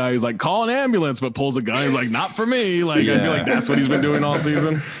old guy who's like, call an ambulance, but pulls a gun. He's like, not for me. Like I feel like that's what he's been doing all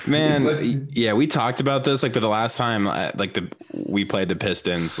season. Man, we talked about this like, but the last time we played the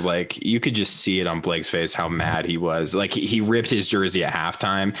Pistons, like you could just see it on Blake's face how mad he was. Like he ripped his jersey at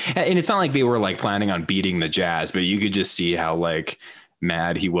halftime, and it's not like they were like planning on beating the Jazz, but you could just see how like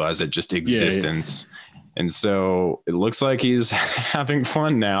mad he was at just existence. Yeah. And so it looks like he's having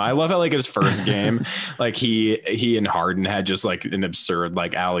fun now. I love how like his first game, like he and Harden had just like an absurd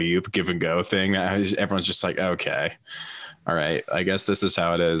like alley-oop give and go thing. Everyone's just like, okay, all right, I guess this is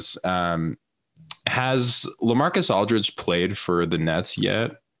how it is. Has LaMarcus Aldridge played for the Nets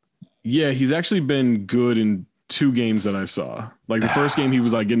yet? Yeah, he's actually been good in 2 games that I saw. Like the first game, he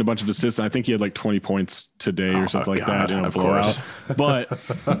was like getting a bunch of assists. And I think he had like 20 points today or something like that. Of course. But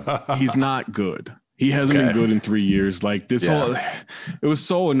he's not good. He hasn't been good in 3 years. Like this whole, it was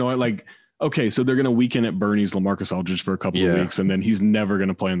so annoying. Like, okay, so they're going to weekend at Bernie's LaMarcus Aldridge for a couple of weeks, and then he's never going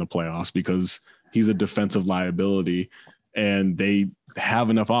to play in the playoffs because he's a defensive liability, and they have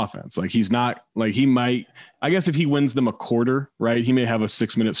enough offense. Like he's not like, he might, I guess if he wins them a quarter, right, he may have a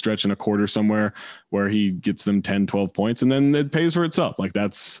 6-minute stretch in a quarter somewhere where he gets them 10, 12 points, and then it pays for itself. Like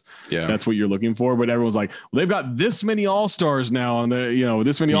that's what you're looking for. But everyone's like, well, they've got this many all-stars now on the,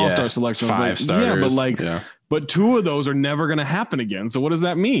 this many all-star selections. 5 starters. But 2 of those are never going to happen again. So what does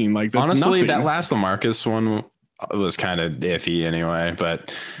that mean? Like that's honestly, nothing. that last LaMarcus one was kind of iffy anyway,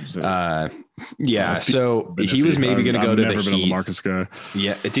 but so he was maybe going to go to the Heat. Marcus guy.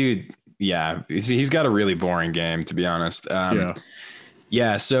 Yeah, dude. Yeah, he's got a really boring game, to be honest.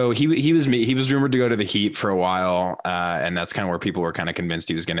 So he was rumored to go to the Heat for a while, and that's kind of where people were kind of convinced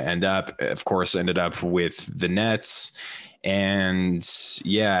he was going to end up. Of course, ended up with the Nets. And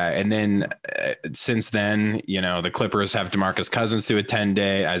then since then, the Clippers have DeMarcus Cousins to a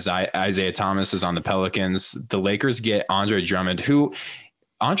 10-day. As Isaiah Thomas is on the Pelicans. The Lakers get Andre Drummond, who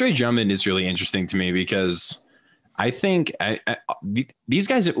Andre Drummond is really interesting to me because I think these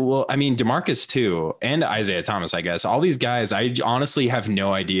guys, well, I mean, DeMarcus too, and Isaiah Thomas, I guess. All these guys, I honestly have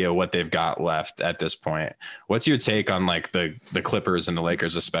no idea what they've got left at this point. What's your take on like the Clippers and the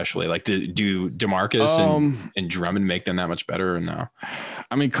Lakers, especially? Like, do DeMarcus and Drummond make them that much better or no?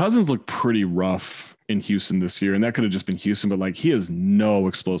 I mean, Cousins looked pretty rough in Houston this year, and that could have just been Houston, but like he has no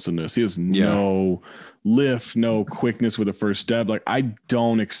explosiveness. He has no lift, no quickness with a first step. Like I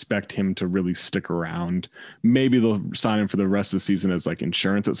don't expect him to really stick around. Maybe they'll sign him for the rest of the season as like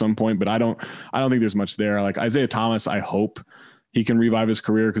insurance at some point, but I don't think there's much there. Like Isaiah Thomas, I hope he can revive his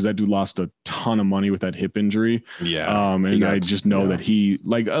career because that dude lost a ton of money with that hip injury. Yeah. And I just know that he,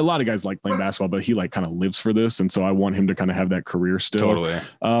 like a lot of guys like playing basketball, but he like kind of lives for this. And so I want him to kind of have that career still. Totally.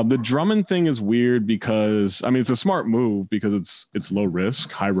 The Drummond thing is weird because, I mean, it's a smart move because it's low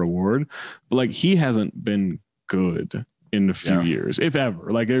risk, high reward, but like he hasn't been good in a few years, if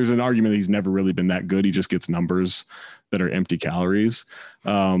ever. Like there's an argument that he's never really been that good. He just gets numbers that are empty calories.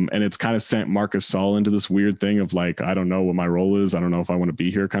 And it's kind of sent Marc Gasol into this weird thing of like, I don't know what my role is. I don't know if I want to be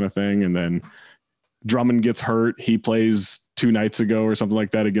here kind of thing. And then Drummond gets hurt. He plays 2 nights ago or something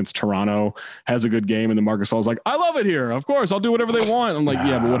like that against Toronto, has a good game. And then Marc Gasol's like, I love it here. Of course, I'll do whatever they want. I'm like,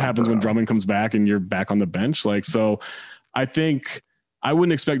 yeah, but what happens when Drummond comes back and you're back on the bench? Like, so I think I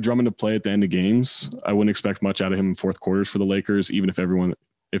wouldn't expect Drummond to play at the end of games. I wouldn't expect much out of him in fourth quarters for the Lakers, even if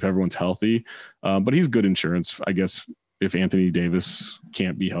everyone's healthy. But he's good insurance, I guess, if Anthony Davis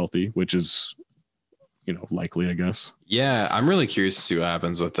can't be healthy, which is, likely, I guess. Yeah, I'm really curious to see what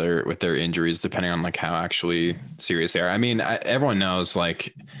happens with their injuries, depending on like how actually serious they are. I mean, everyone knows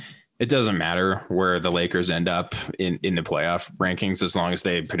like it doesn't matter where the Lakers end up in the playoff rankings, as long as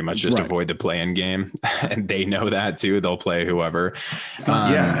they pretty much just avoid the play-in game, and they know that too. They'll play whoever.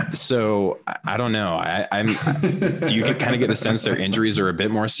 So I don't know. Do you kind of get the sense their injuries are a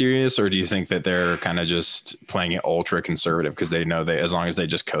bit more serious, or do you think that they're kind of just playing it ultra conservative because they know as long as they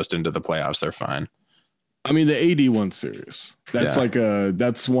just coast into the playoffs, they're fine? I mean, the AD one's serious. That's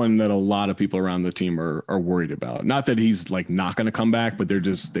that's one that a lot of people around the team are worried about. Not that he's like not going to come back, but they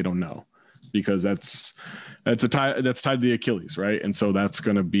don't know, because that's tied to the Achilles, right? And so that's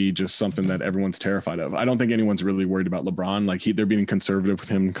going to be just something that everyone's terrified of. I don't think anyone's really worried about LeBron. Like they're being conservative with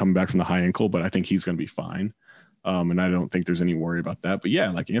him coming back from the high ankle, but I think he's going to be fine. And I don't think there's any worry about that. But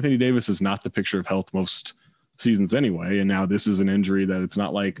yeah, like Anthony Davis is not the picture of health most seasons anyway, and now this is an injury that it's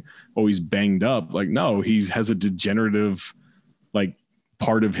not like, oh, he's banged up. Like, no, he has a degenerative like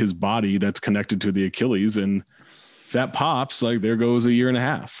part of his body that's connected to the Achilles, and if that pops, like there goes a year and a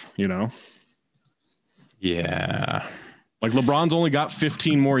half, Yeah, like LeBron's only got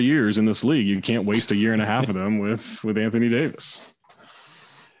 15 more years in this league. You can't waste a year and a half of them with Anthony Davis.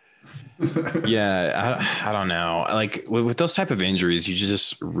 Yeah, I don't know. Like with those type of injuries, you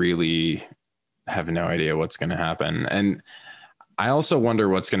just really have no idea what's going to happen. And I also wonder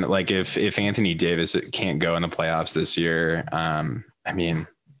what's going to, like, if Anthony Davis can't go in the playoffs this year. I mean,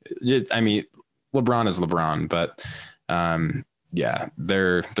 LeBron is LeBron, but yeah,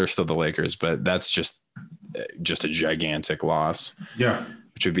 they're still the Lakers, but that's just a gigantic loss. Yeah.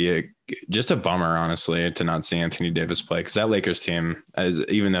 Which would be just a bummer, honestly, to not see Anthony Davis play, because that Lakers team,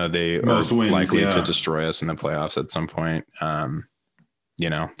 even though they are likely to destroy us in the playoffs at some point,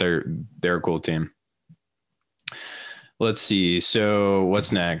 they're a cool team. Let's see. So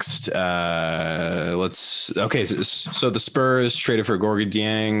what's next? So the Spurs traded for Gorgui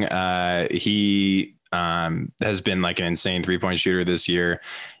Dieng. He has been like an insane 3-point shooter this year,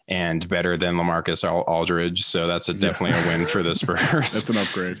 and better than LaMarcus Aldridge. So that's definitely a win for the Spurs. That's an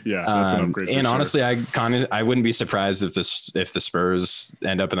upgrade. Yeah, that's an upgrade. And honestly, I wouldn't be surprised if the Spurs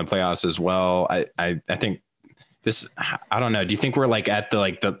end up in the playoffs as well. I think this, I don't know. Do you think we're like at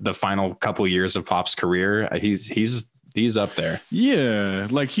the final couple of years of Pop's career? He's up there. Yeah.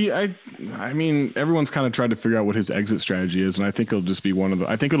 Like I mean, everyone's kind of tried to figure out what his exit strategy is. And I think it'll just be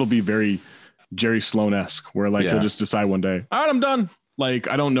I think it'll be very Jerry Sloan-esque, where like he'll just decide one day, all right, I'm done. Like,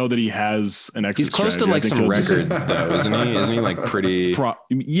 I don't know that he has an exit. He's close to like some record though, isn't he? Isn't he like pretty?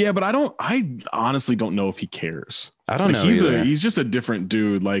 Yeah, but I honestly don't know if he cares. I don't know. He's just a different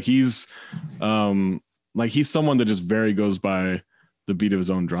dude. Like he's someone that just very goes by the beat of his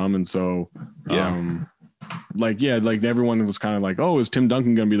own drum. And so, like everyone was kind of like, oh, is Tim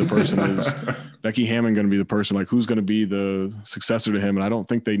Duncan going to be the person? Is Becky Hammond going to be the person? Like, who's going to be the successor to him? And I don't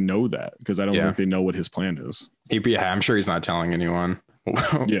think they know that, because I don't think they know what his plan is. I'm sure he's not telling anyone.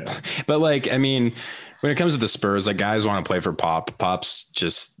 Yeah. But like, I mean, when it comes to the Spurs, like guys want to play for Pop. Pop's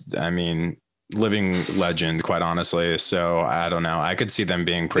just, I mean, living legend, quite honestly. So I don't know. I could see them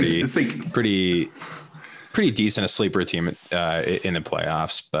being pretty decent, a sleeper team in the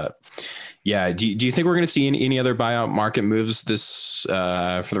playoffs. But yeah, do you think we're going to see any other buyout market moves this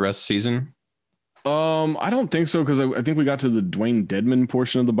for the rest of the season? I don't think so, because I think we got to the Dwayne Dedman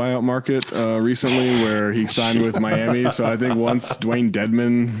portion of the buyout market recently, where he signed with Miami. So I think once Dwayne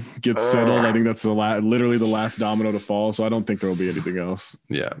Dedman gets settled, I think that's literally the last domino to fall. So I don't think there will be anything else.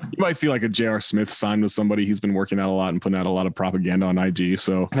 Yeah, you might see like a J.R. Smith signed with somebody. He's been working out a lot and putting out a lot of propaganda on IG.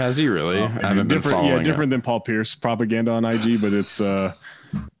 So has he really? I haven't been different. following Different than Paul Pierce propaganda on IG, but it's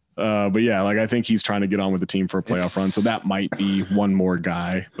but yeah, like I think he's trying to get on with the team for a playoff run. So that might be one more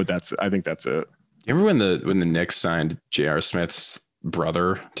guy, but I think that's it. You remember when the Knicks signed J.R. Smith's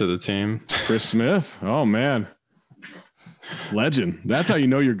brother to the team? Chris Smith? Oh, man. Legend. That's how you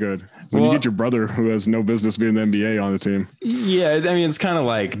know you're good. When you get your brother, who has no business being in the NBA, on the team. Yeah, I mean, it's kind of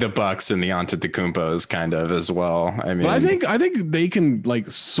like the Bucks and the Antetokounmpos kind of as well. I mean, but I think they can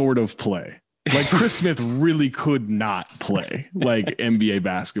like sort of play. Like Chris Smith really could not play like NBA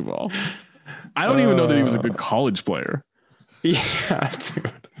basketball. I don't even know that he was a good college player. Yeah,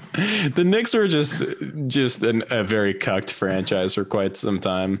 dude. The Knicks were just a very cucked franchise for quite some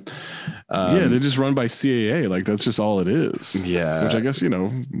time. Yeah, they're just run by CAA. Like that's just all it is. Yeah, which I guess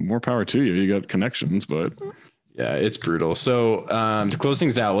more power to you. You got connections, but yeah, it's brutal. So to close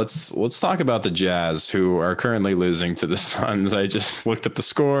things out, let's talk about the Jazz, who are currently losing to the Suns. I just looked at the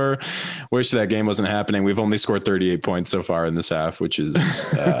score. Wish that game wasn't happening. We've only scored 38 points so far in this half, which is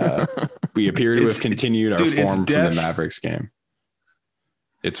we appear to have continued our form from the Mavericks game.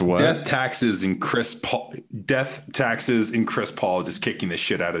 It's what? Death taxes and Chris Paul just kicking the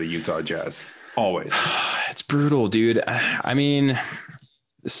shit out of the Utah Jazz. Always. It's brutal, dude. I mean,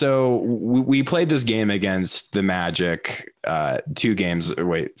 so we played this game against the Magic 3 games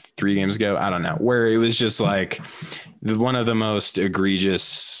ago. I don't know, where it was just like one of the most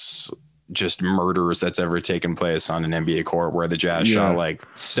egregious just murders that's ever taken place on an NBA court, where the Jazz shot like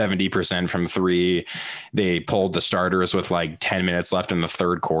 70% from 3. They pulled the starters with like 10 minutes left in the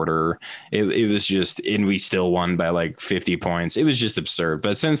third quarter. It was just, and we still won by like 50 points. It was just absurd.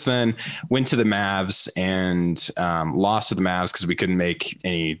 But since then, went to the Mavs and lost to the Mavs because we couldn't make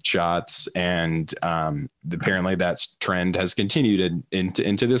any shots. And apparently that trend has continued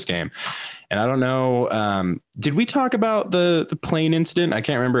into this game. And I don't know, did we talk about the plane incident? I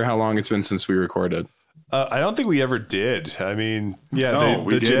can't remember how long it's been since we recorded. I don't think we ever did. I mean,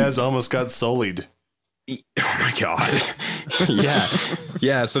 the Jazz almost got sullied. Oh my God.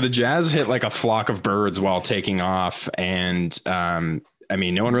 Yeah. So the Jazz hit like a flock of birds while taking off. And I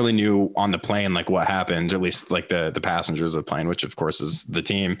mean, no one really knew on the plane like what happened, or at least like the passengers of the plane, which of course is the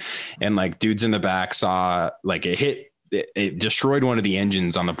team. And like dudes in the back saw like it destroyed one of the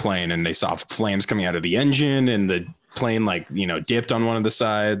engines on the plane, and they saw flames coming out of the engine, and the plane dipped on one of the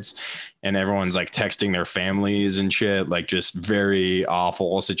sides, and everyone's like texting their families and shit, like just very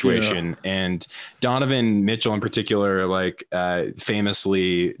awful situation. Yeah. And Donovan Mitchell in particular, like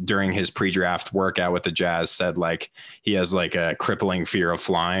famously during his pre-draft workout with the Jazz said like he has like a crippling fear of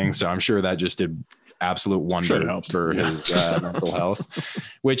flying. So I'm sure that just did absolute wonder for his mental health,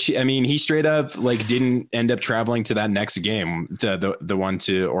 which I mean, he straight up like didn't end up traveling to that next game, the one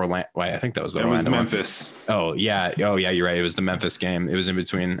to Orlando. I think that was the Orlando one. Memphis. Oh yeah, you're right. It was the Memphis game. It was in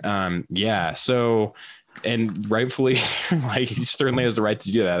between. So, and rightfully, like he certainly has the right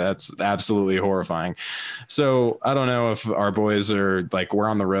to do that. That's absolutely horrifying. So I don't know if our boys are like, we're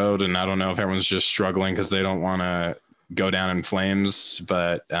on the road, and I don't know if everyone's just struggling because they don't want to go down in flames,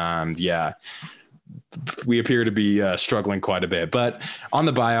 but we appear to be struggling quite a bit. But on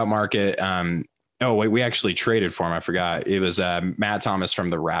the buyout market, we actually traded for him. I forgot. It was Matt Thomas from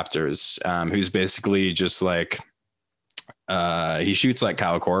the Raptors, who's basically just like he shoots like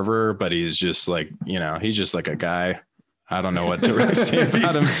Kyle Korver, but he's just like, he's just like a guy. I don't know what to really say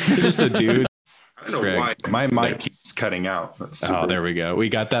about him. He's just a dude. I don't know why my mic keeps cutting out. Oh, there we go. We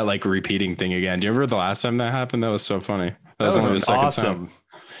got that like repeating thing again. Do you remember the last time that happened? That was so funny. That was only the second awesome time.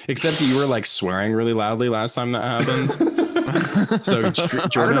 Except you were like swearing really loudly last time that happened. So Jordan, I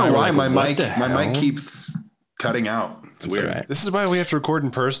don't know why like, my mic keeps cutting out. It's weird. Right. This is why we have to record in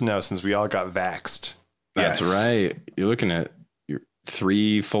person now, since we all got vaxxed. That's right. You're looking at your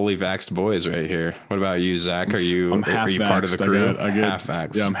 3 fully vaxxed boys right here. What about you, Zach? Are you part of the crew? I get half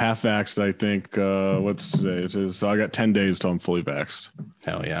vaxxed. Yeah, I'm half vaxxed. I think what's today? It is. So I got 10 days till I'm fully vaxxed.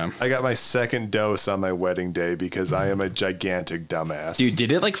 Hell yeah. I got my second dose on my wedding day because I am a gigantic dumbass. Dude,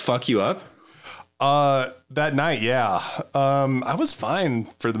 did it like fuck you up? That night, yeah. I was fine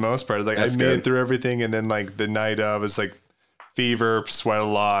for the most part. Like I made it through everything, and then like the night of was like fever, sweat a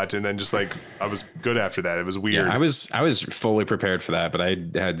lot, and then just like I was good after that. It was weird. Yeah, I was fully prepared for that, but I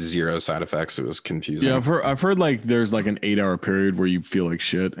had zero side effects. It was confusing. Yeah, I've heard like there's like an 8-hour period where you feel like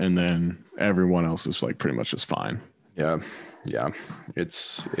shit, and then everyone else is like pretty much just fine. Yeah,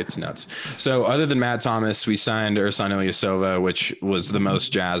 it's nuts. So other than Matt Thomas, we signed Ersan Ilyasova, which was the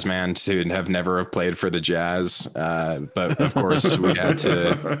most Jazz man to have played for the Jazz. But of course we had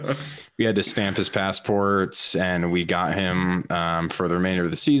to stamp his passports, and we got him for the remainder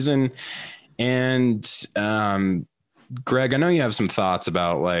of the season. And Greg, I know you have some thoughts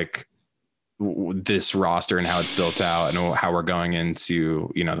about like this roster and how it's built out and how we're going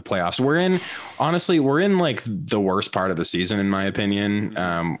into, the playoffs. We're in like the worst part of the season, in my opinion.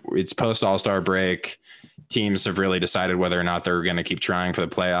 It's post All-Star break. Teams have really decided whether or not they're going to keep trying for the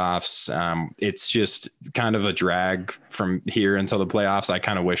playoffs. It's just kind of a drag from here until the playoffs. I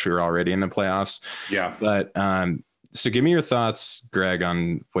kind of wish we were already in the playoffs. Yeah. But so give me your thoughts, Greg,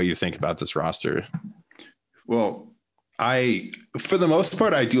 on what you think about this roster. Well, for the most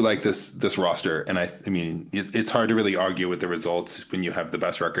part, I do like this roster. And I mean, it's hard to really argue with the results when you have the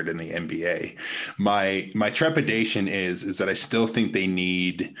best record in the NBA. My trepidation is that I still think they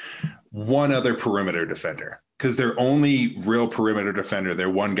need one other perimeter defender, because their only real perimeter defender, their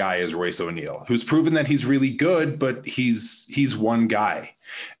one guy, is Royce O'Neal, who's proven that he's really good, but he's one guy.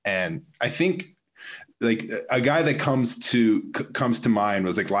 And I think like a guy that comes to mind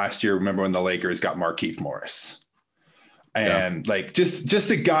was like last year. Remember when the Lakers got Markieff Morris? And like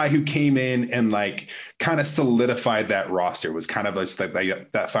just a guy who came in and like kind of solidified that roster, was kind of just like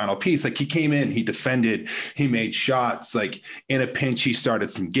that final piece. Like he came in, he defended, he made shots, like in a pinch, he started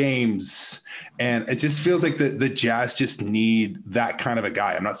some games. And it just feels like the Jazz just need that kind of a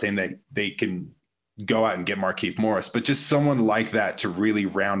guy. I'm not saying that they can go out and get Markieff Morris, but just someone like that to really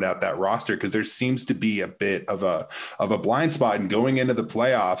round out that roster. Cause there seems to be a bit of a blind spot, and going into the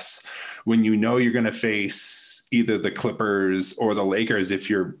playoffs when you're going to face either the Clippers or the Lakers, if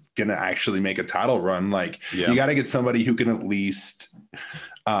you're going to actually make a title run, you got to get somebody who can at least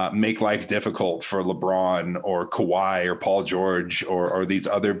make life difficult for LeBron or Kawhi or Paul George or these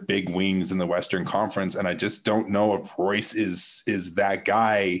other big wings in the Western Conference. And I just don't know if Royce is that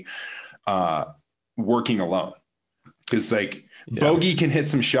guy working alone. Because Bogey can hit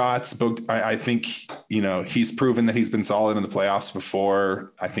some shots. I think, he's proven that he's been solid in the playoffs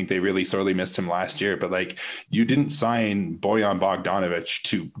before. I think they really sorely missed him last year, but you didn't sign Bojan Bogdanovic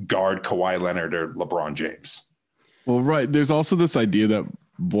to guard Kawhi Leonard or LeBron James. Well, right. There's also this idea that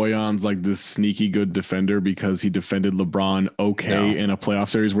Bojan's like this sneaky good defender because he defended LeBron in a playoff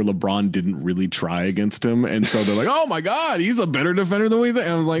series where LeBron didn't really try against him. And so they're like, oh my God, he's a better defender than we think.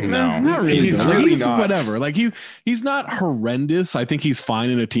 And I was like, no, not really. He's really not. Whatever. Like he's not horrendous. I think he's fine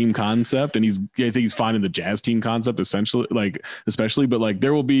in a team concept, and I think he's fine in the Jazz team concept, especially, but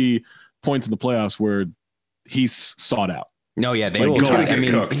there will be points in the playoffs where he's sought out. No, yeah, they will.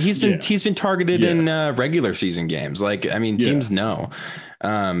 He's been targeted in regular season games. Teams know.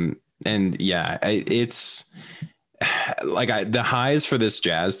 It's the highs for this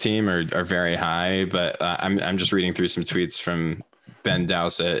Jazz team are very high, but I'm just reading through some tweets from Ben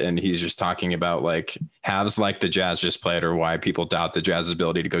Dowsett, and he's just talking about halves like the Jazz just played, or why people doubt the Jazz's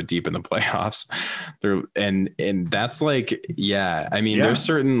ability to go deep in the playoffs. And that's there's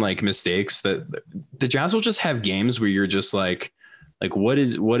certain mistakes that the Jazz will just have games where you're just like what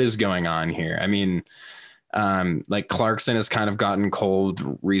is going on here? I mean, Clarkson has kind of gotten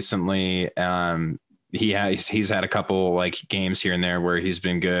cold recently. He's had a couple games here and there where he's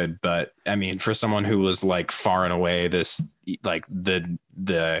been good, but I mean, for someone who was far and away this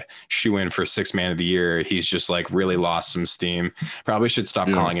the shoe in for sixth man of the year, he's just really lost some steam. Probably should stop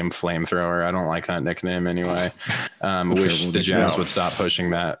calling him flamethrower. I don't like that nickname anyway. Wish the Jazz would stop pushing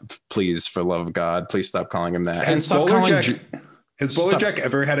that, please, for love of God. Please stop calling him that. And stop calling. Has Bowler Jack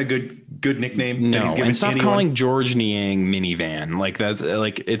ever had a good nickname? No, and stop calling George Niang minivan. That's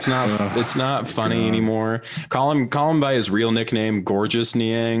it's not funny anymore. Call him by his real nickname, Gorgeous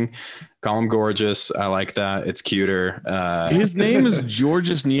Niang. Call him Gorgeous. I like that. It's cuter. His name is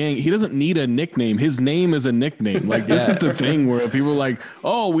Georges Niang. He doesn't need a nickname. His name is a nickname. This is the thing where people are like,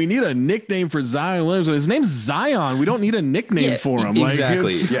 oh, we need a nickname for Zion Williamson. His name's Zion. We don't need a nickname for him.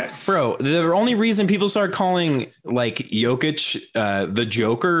 Exactly. Yes. Bro, the only reason people start calling Jokic the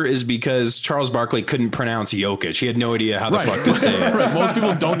Joker is because Charles Barkley couldn't pronounce Jokic. He had no idea how the fuck to say it. Right. Most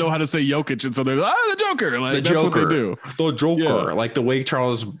people don't know how to say Jokic, and so they're the Joker. The that's Joker. What they do. The Joker. The way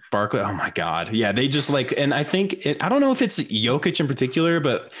Charles Barkley. Oh my God. Yeah. They just like, and I think I don't know if it's Jokic in particular,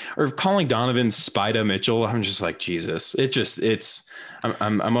 or calling Donovan Spida Mitchell. I'm just like, Jesus,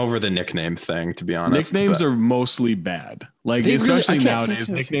 I'm over the nickname thing, to be honest. Nicknames are mostly bad. Like, especially nowadays,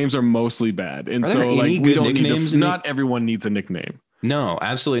 nicknames are mostly bad. And so like, we don't need to, not everyone needs a nickname. No,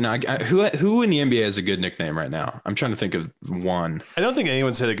 absolutely not. Who in the NBA has a good nickname right now? I'm trying to think of one. I don't think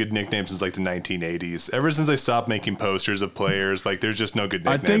anyone's had a good nickname since like the 1980s. Ever since I stopped making posters of players, like there's just no good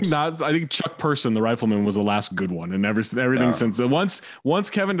nicknames. I think Chuck Person, the rifleman, was the last good one, and everything since then. Once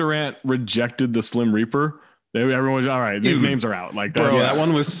Kevin Durant rejected the Slim Reaper, everyone was all right. Nicknames are out. Like that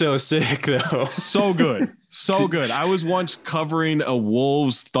one was so sick though. So good. So good. I was once covering a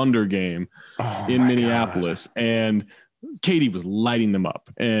Wolves Thunder game in Minneapolis, and KD was lighting them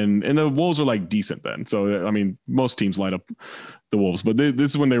up, and the Wolves were like decent then. So, I mean, most teams light up the Wolves, but this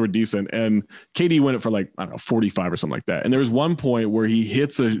is when they were decent, and KD went it for like, I don't know, 45 or something like that. And there was one point where he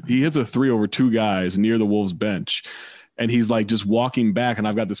hits a three over two guys near the Wolves bench, and he's like just walking back, and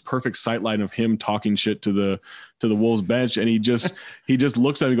I've got this perfect sight line of him talking shit to the Wolves bench, and he just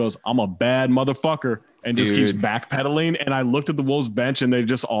looks at me and goes, "I'm a bad motherfucker," and just keeps backpedaling. And I looked at the Wolves bench, and they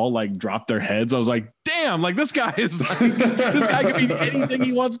just all like dropped their heads. I was like, damn, like this guy is like, this guy could be anything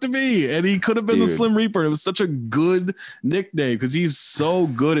he wants to be. And he could have been the Slim Reaper. It was such a good nickname because he's so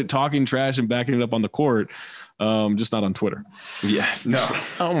good at talking trash and backing it up on the court. Just not on Twitter. Yeah. No.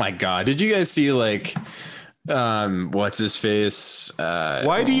 Oh my God. Did you guys see like, what's his face?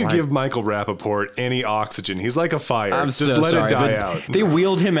 Why do you give Michael Rappaport any oxygen? He's like a fire. Just let it die out. They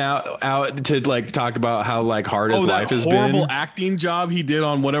wheeled him out to like talk about how like hard his life has been. Horrible acting job he did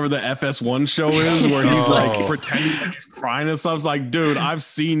on whatever the FS1 show is, where he's like pretending like he's crying and stuff. It's like, dude, I've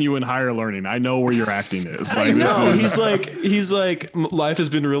seen you in Higher Learning. I know where your acting is. Like, he's like, life has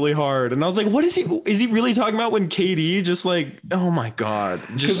been really hard, and I was like, what is he? Is he really talking about when KD just like, oh my God,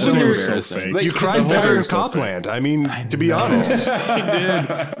 just so embarrassing. You cried better in Copland. I mean, to be honest, I did.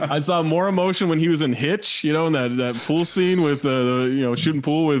 I saw more emotion when he was in Hitch, in that pool scene with the shooting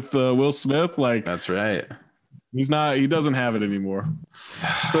pool with Will Smith. Like, that's right. He doesn't have it anymore.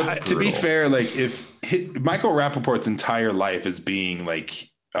 But to be fair, like if Michael Rappaport's entire life is being like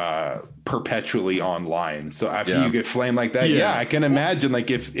perpetually online, so after you get flamed like that, I can imagine like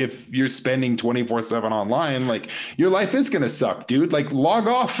if you're spending 24/7 online, like your life is gonna suck, dude. Like log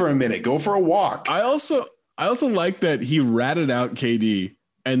off for a minute, go for a walk. I also like that he ratted out KD.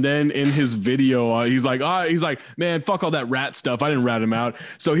 And then in his video, he's like, man, fuck all that rat stuff. I didn't rat him out.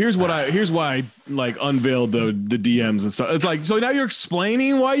 So here's why I like unveiled the DMs and stuff. It's like, so now you're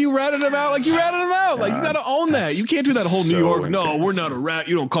explaining why you ratted him out. Like you ratted him out. Like you got to own that. You can't do that whole New York. No, we're not a rat.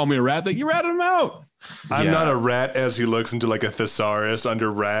 You don't call me a rat. That you ratted him out. I'm not a rat, as he looks into like a thesaurus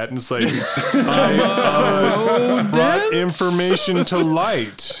under rat, and it's like I brought information to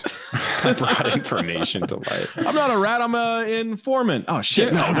light. I brought information to light. I'm not a rat. I'm an informant. Oh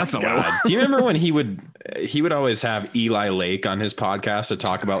shit! No, that's not what. Do you remember when he would always have Eli Lake on his podcast to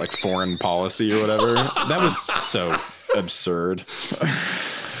talk about like foreign policy or whatever? That was so absurd.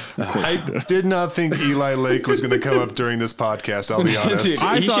 I did not think Eli Lake was going to come up during this podcast. I'll be honest. Dude,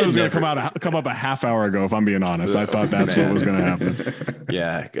 I thought it was going to come up a half hour ago. If I'm being honest, I thought that's what was going to happen.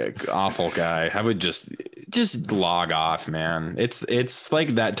 Yeah, awful guy. I would just log off, man. It's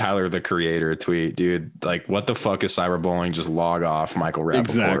like that Tyler the Creator tweet, dude. Like, what the fuck is cyberbullying? Just log off, Michael Rappaport.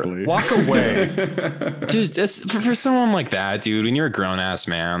 Exactly. Walk away. Dude, for someone like that, dude. When you're a grown ass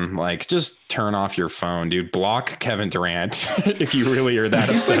man, like, just turn off your phone, dude. Block Kevin Durant if you really are that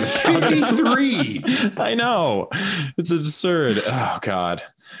upset. 53. I know, it's absurd. Oh God,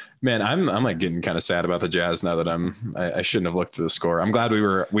 man, I'm like getting kind of sad about the Jazz now that I shouldn't have looked at the score. I'm glad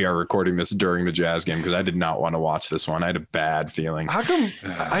we are recording this during the Jazz game because I did not want to watch this one. I had a bad feeling. How come?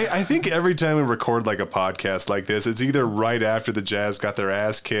 I think every time we record like a podcast like this, it's either right after the Jazz got their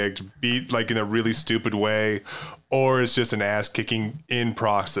ass kicked, beat like in a really stupid way, or it's just an ass kicking in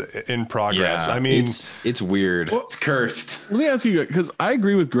progress. Yeah, I mean, it's weird. Well, it's cursed. Let me ask you, because I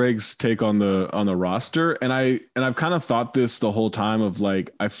agree with Greg's take on the roster, and I've kind of thought this the whole time of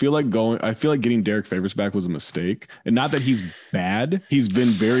like I feel like getting Derek Favors back was a mistake, and not that he's bad. He's been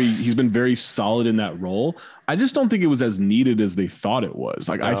very solid in that role. I just don't think it was as needed as they thought it was.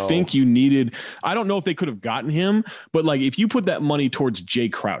 Like, I think you needed, I don't know if they could have gotten him, but like if you put that money towards Jay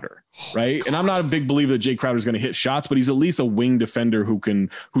Crowder, right? And I'm not a big believer that Jay Crowder is going to hit shots, but he's at least a wing defender who's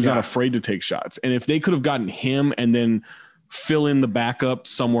not afraid to take shots. And if they could have gotten him and then fill in the backup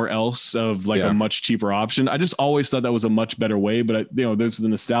somewhere else of like a much cheaper option. I just always thought that was a much better way, but there's the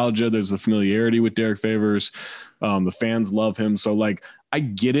nostalgia, there's the familiarity with Derek Favors. The fans love him. So like, I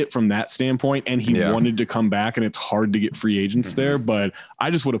get it from that standpoint, and he wanted to come back, and it's hard to get free agents there, but I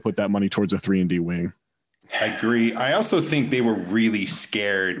just would have put that money towards a 3-and-D wing. I agree. I also think they were really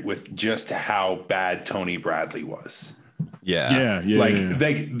scared with just how bad Tony Bradley was.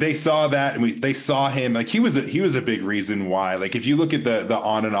 They saw that, and they saw him. Like he was a big reason why. Like if you look at the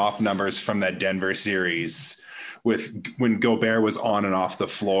on and off numbers from that Denver series, with when Gobert was on and off the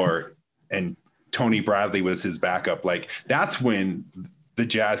floor, and Tony Bradley was his backup, like that's when the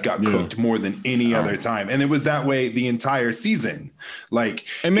Jazz got cooked more than any other time. And it was that way the entire season. Like,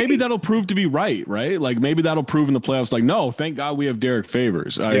 and maybe that'll prove to be right? Like maybe that'll prove in the playoffs, like, no, thank God we have Derek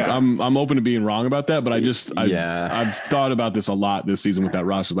Favors. I'm open to being wrong about that, but I've thought about this a lot this season with that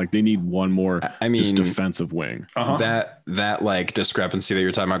roster. Like they need one more just defensive wing. That like discrepancy that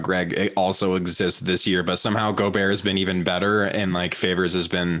you're talking about, Greg, it also exists this year, but somehow Gobert has been even better, and like Favors has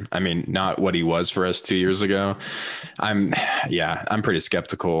been, I mean, not what he was for us 2 years ago. I'm pretty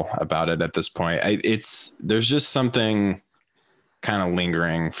skeptical about it at this point. There's just something kind of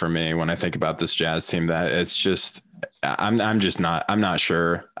lingering for me when I think about this Jazz team that it's just, I'm not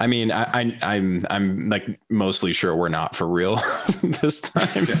sure. I mean, I'm like mostly sure we're not for real this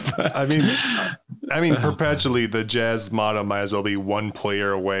time. But. I mean, perpetually the Jazz motto might as well be one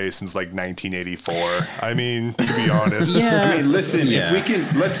player away since like 1984. I mean, to be honest. I mean, listen, if we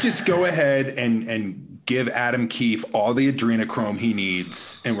can, let's just go ahead and give Adam Keefe all the adrenochrome he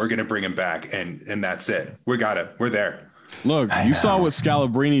needs, and we're going to bring him back. And that's it. We got it. We're there. Look, you saw what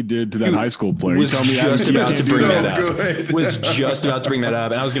Scalabrine did to that high school player. Was just about to bring that up. Was just about to bring that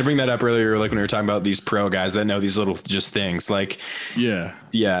up, and I was going to bring that up earlier, like when we were talking about these pro guys that know these little just things. Like, the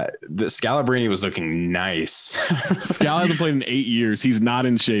Scalabrine was looking nice. Scal hasn't played in 8 years. He's not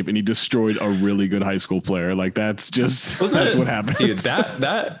in shape, and he destroyed a really good high school player. Like that's what happens, dude.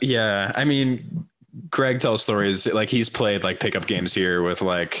 I mean. Greg tells stories like he's played like pickup games here with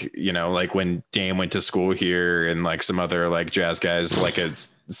like, like when Dame went to school here and like some other like Jazz guys, like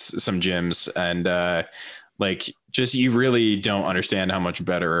it's some gyms, and like just, you really don't understand how much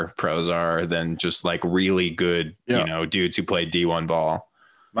better pros are than just like really good, dudes who played D1 ball.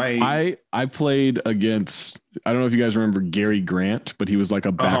 I played against, I don't know if you guys remember Gary Grant, but he was like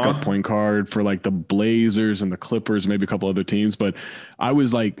a backup point guard for like the Blazers and the Clippers, maybe a couple other teams. But I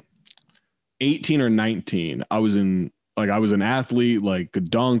was like 18 or 19. I was an athlete, like could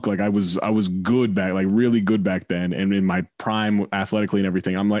dunk. Like I was good back, like really good back then. And in my prime athletically and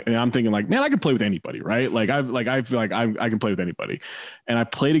everything, I'm thinking like, man, I could play with anybody. Right. I feel like I can play with anybody. And I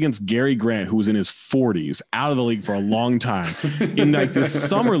played against Gary Grant, who was in his 40s, out of the league for a long time, in like this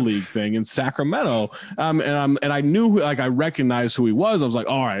summer league thing in Sacramento. And I knew, like, I recognized who he was. I was like,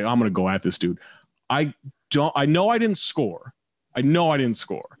 all right, I'm going to go at this dude. I know I didn't score.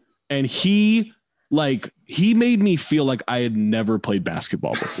 And he made me feel like I had never played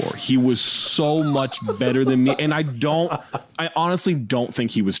basketball before. He was so much better than me. And I honestly don't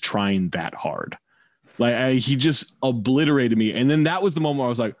think he was trying that hard. Like he just obliterated me. And then that was the moment where I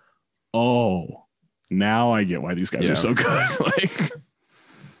was like, oh, now I get why these guys are so good. Like,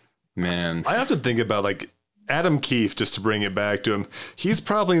 man, I have to think about like Adam Keefe, just to bring it back to him. He's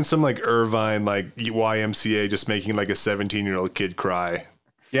probably in some like Irvine, like YMCA, just making like a 17-year-old kid cry.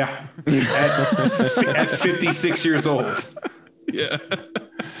 Yeah. At 56 years old. Yeah.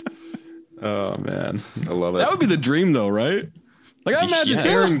 Oh man. I love it. That would be the dream though, right? Like I imagine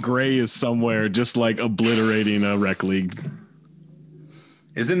Aaron Gray is somewhere just like obliterating a rec league.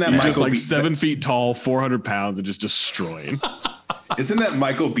 Isn't that Michael just like 7 feet tall, 400 pounds, and just destroying? Isn't that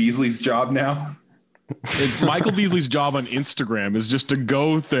Michael Beasley's job now? It's Michael Beasley's job on Instagram is just to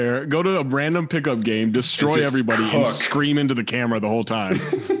go to a random pickup game, destroy everybody, and scream into the camera the whole time.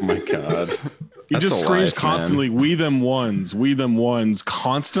 Oh my God. He just screams constantly, man. We them ones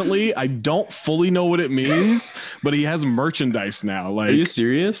constantly. I don't fully know what it means, but he has merchandise now. Like, are you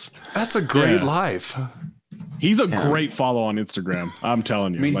serious? That's a great life. He's a great follow on Instagram. I'm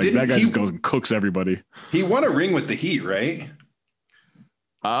telling you. I mean, like that guy just goes and cooks everybody. He won a ring with the Heat, right?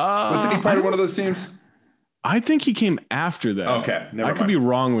 Wasn't he part of one of those teams? I think he came after that. Okay, I could be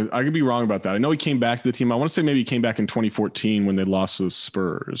wrong about that. I know he came back to the team. I want to say maybe he came back in 2014 when they lost to the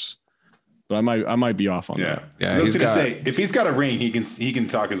Spurs, but I might be off on that. Yeah, I was going to say if he's got a ring, he can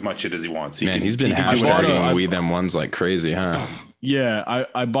talk as much shit as he wants. He's been hashtagging "We them ones" like crazy, huh? Yeah,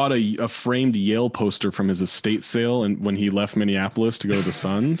 I bought a framed Yale poster from his estate sale and when he left Minneapolis to go to the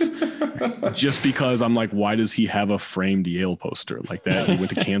Suns, just because I'm like, why does he have a framed Yale poster like that? He went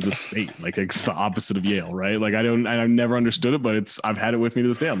to Kansas State, like it's the opposite of Yale, right? Like I've never understood it, but I've had it with me to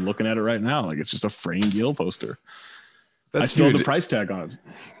this day. I'm looking at it right now, like it's just a framed Yale poster. I still have the price tag on it.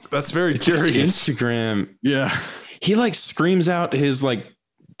 That's very curious. Instagram. Yeah, he like screams out his like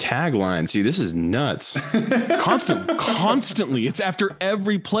tagline. See, this is nuts. Constantly. It's after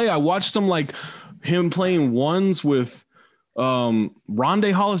every play. I watched some like him playing ones with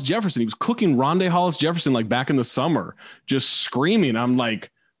Rondé Hollis Jefferson. He was cooking Rondé Hollis Jefferson like back in the summer, just screaming. I'm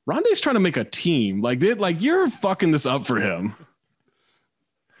like, Rondé's trying to make a team. Like you're fucking this up for him.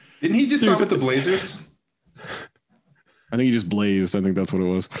 Didn't he just sign with the Blazers? I think he just blazed. I think that's what it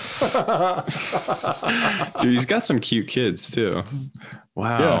was. Dude, he's got some cute kids too.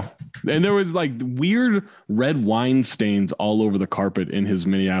 Wow. Yeah. And there was like weird red wine stains all over the carpet in his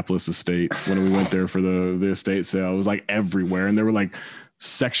Minneapolis estate when we went there for the estate sale. It was like everywhere. And there were like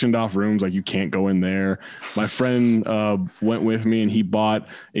sectioned off rooms, like you can't go in there. My friend went with me and he bought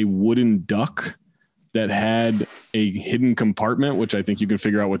a wooden duck that had a hidden compartment, which I think you can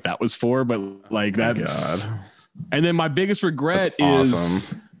figure out what that was for. But like that's... And then my biggest regret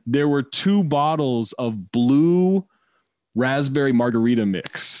is there were 2 bottles of blue raspberry margarita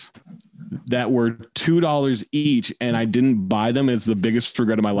mix that were $2 each, and I didn't buy them. It's the biggest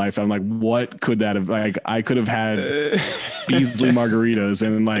regret of my life. I'm like, what could that have, like, I could have had Beasley margaritas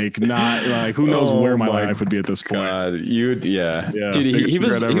and like not like who knows where my life would be at this point. Dude, he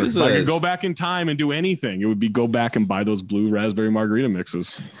was I could go back in time and do anything. It would be go back and buy those blue raspberry margarita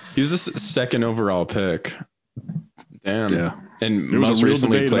mixes. He was a second overall pick. Damn. Yeah. And there was most a real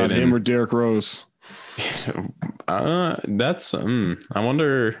recently debate played about him or Derrick Rose. That's I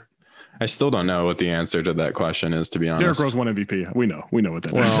wonder. I still don't know what the answer to that question is, to be honest. Derrick Rose won MVP. We know what that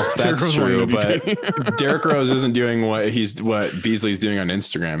is. Well, that's true, but Derrick Rose isn't doing what Beasley's doing on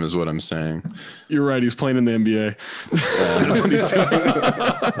Instagram is what I'm saying. You're right. He's playing in the NBA. That's what he's doing.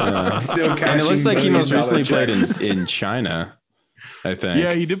 Still And it looks like he most recently checks. played in China, I think.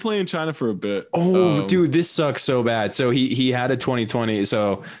 Yeah, he did play in China for a bit. Dude, this sucks so bad. So he had a 2020.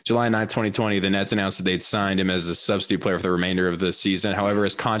 So July 9th, 2020, the Nets announced that they'd signed him as a substitute player for the remainder of the season. However,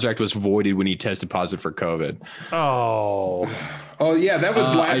 his contract was voided when he tested positive for COVID. Oh yeah, that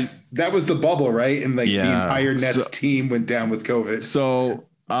was that was the bubble, right? And like the entire Nets team went down with COVID. So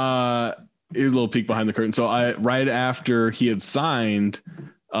here's a little peek behind the curtain. So right after he had signed,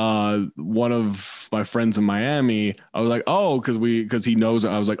 one of my friends in Miami, I was like, because he knows,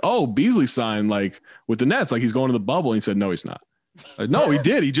 I was like, Beasley signed like with the Nets, like he's going to the bubble. And he said, no, he's not. Like, no, he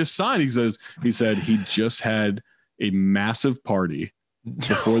did. He just signed. He said he just had a massive party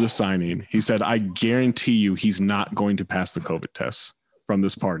before the signing. He said, I guarantee you he's not going to pass the COVID test from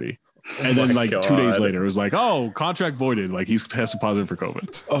this party. And then like 2 days later, it was like, contract voided. Like he's tested positive for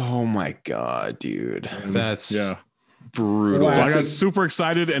COVID. Oh my God, dude. That's brutal. So I got super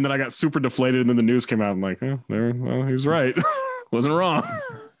excited and then I got super deflated. And then the news came out. I'm like, he was right. Wasn't wrong.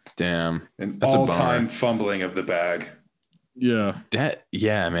 Damn. An That's all-time fumbling of the bag. Yeah.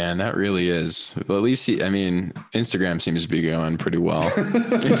 Man, that really is. Well, at least Instagram seems to be going pretty well.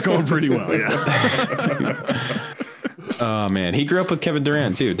 It's going pretty well. Yeah. Oh man. He grew up with Kevin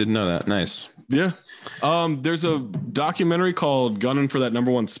Durant too. Didn't know that. Nice. Yeah. There's a documentary called Gunning for That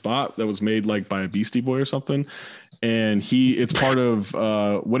Number One Spot that was made like by a Beastie Boy or something. And it's part of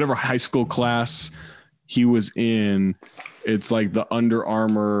whatever high school class he was in. It's like the Under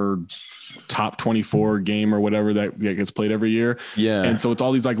Armour top 24 game or whatever that gets played every year. Yeah. And so it's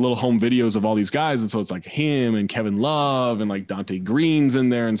all these like little home videos of all these guys. And so it's like him and Kevin Love and like Dante Green's in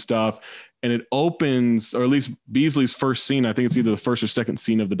there and stuff. And it opens, or at least Beasley's first scene, I think it's either the first or second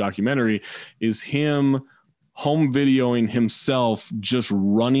scene of the documentary, is him home videoing himself just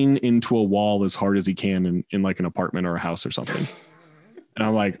running into a wall as hard as he can in like an apartment or a house or something. And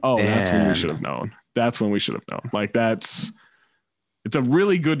I'm like, that's when we should have known. That's when we should have known. Like it's a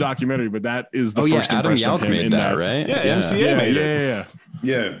really good documentary, but that is the first Adam impression of Yauch him made in that, right? yeah, MCA made it.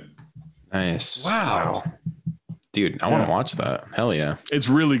 Yeah. Nice. Wow. Dude, I want to watch that. Hell yeah. It's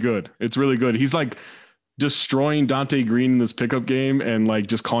really good. It's really good. He's like destroying Dante Green in this pickup game and like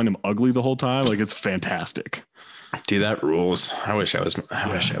just calling him ugly the whole time. Like it's fantastic. Dude, that rules. I wish I was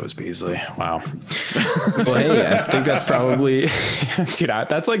Beasley. Wow. Well, hey, I think that's probably, dude,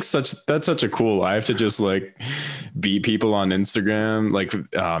 that's such a cool life to just like beat people on Instagram. Like,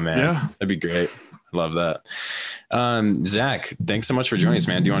 oh man, that'd be great. Love that. Zach, thanks so much for joining us,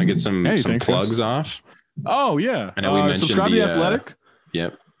 man. Do you want to get some plugs off? Oh yeah. I know we mentioned subscribe to The Athletic.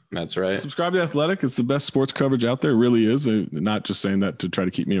 Yep. That's right. Subscribe to The Athletic. It's the best sports coverage out there. It really is. Not just saying that to try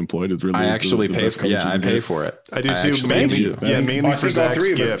to keep me employed. It really I is actually the pay best for. coverage Yeah, you I can pay get. for it. I do I too. actually Mainly, do. mainly I for think all Zach's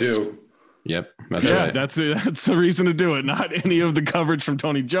three of us gifts. do. Yep, that's Yeah, right. that's it. That's the reason to do it. Not any of the coverage from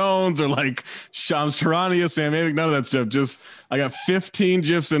Tony Jones or like Shams Charania, Sam Amick, none of that stuff. Just I got 15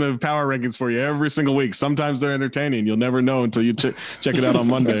 GIFs in a power rankings for you every single week. Sometimes they're entertaining. You'll never know until you check it out on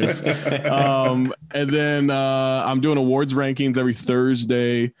Mondays. And then I'm doing awards rankings every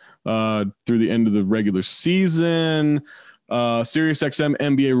Thursday through the end of the regular season. SiriusXM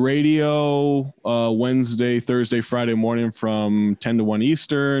NBA Radio Wednesday, Thursday, Friday morning from 10 to 1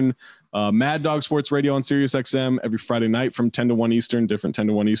 Eastern. Mad Dog Sports Radio on SiriusXM every Friday night from 10 to 1 Eastern, different 10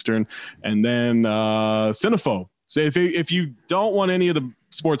 to 1 Eastern. And then Cinephobe. So if you don't want any of the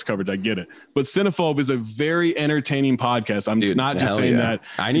sports coverage, I get it. But Cinephobe is a very entertaining podcast. I'm not just saying that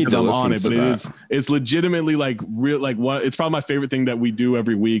I need because to I'm listen on it, to but that. it's legitimately like real, like what it's probably my favorite thing that we do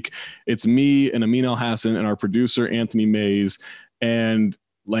every week. It's me and Amin El Hassan and our producer Anthony Mays, and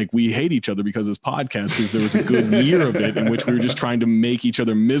like we hate each other because it's podcast, because there was a good year of it in which we were just trying to make each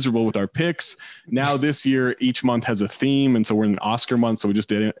other miserable with our picks. Now this year, each month has a theme. And so we're in an Oscar month. So we just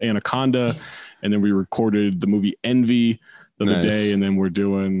did Anaconda, and then we recorded the movie Envy the other day. And then we're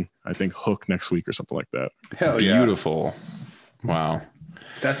doing, I think, Hook next week or something like that. Hell yeah. Beautiful. Wow.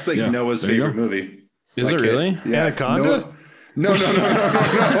 That's like Yeah, Noah's there you favorite go. movie. Is it Like really? Yeah. Anaconda? No.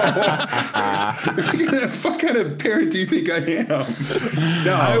 What kind of parent do you think I am?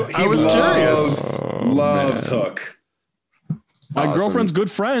 No, I was curious. Loves Hook. My Awesome. girlfriend's good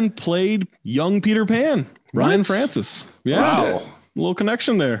friend played young Peter Pan, Ryan What? Francis. Yeah. Wow. A little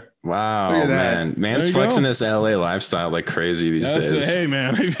connection there. Wow, Look at that. Man's There you flexing go. this LA lifestyle like crazy these days. Hey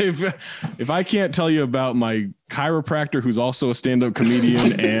man, if I can't tell you about my chiropractor who's also a stand-up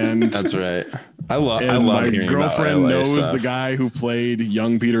comedian and That's right. I love my hearing girlfriend about LA knows stuff. the guy who played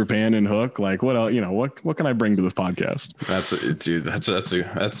young Peter Pan in Hook, like what else, what can I bring to this podcast? That's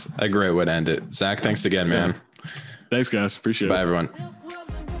a great way to end it. Zach, thanks again, man. Thanks guys, appreciate Bye it. everyone.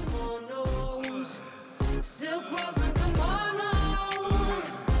 Silk robes and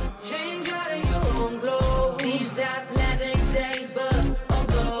kimonos. Change out of your own clothes. These athletic days, but of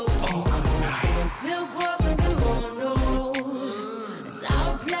those. Silk robes and kimonos. It's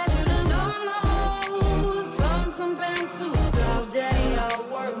our pleasure to learn those. From some pantsuits all day. Our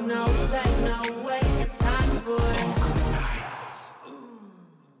work, no play, no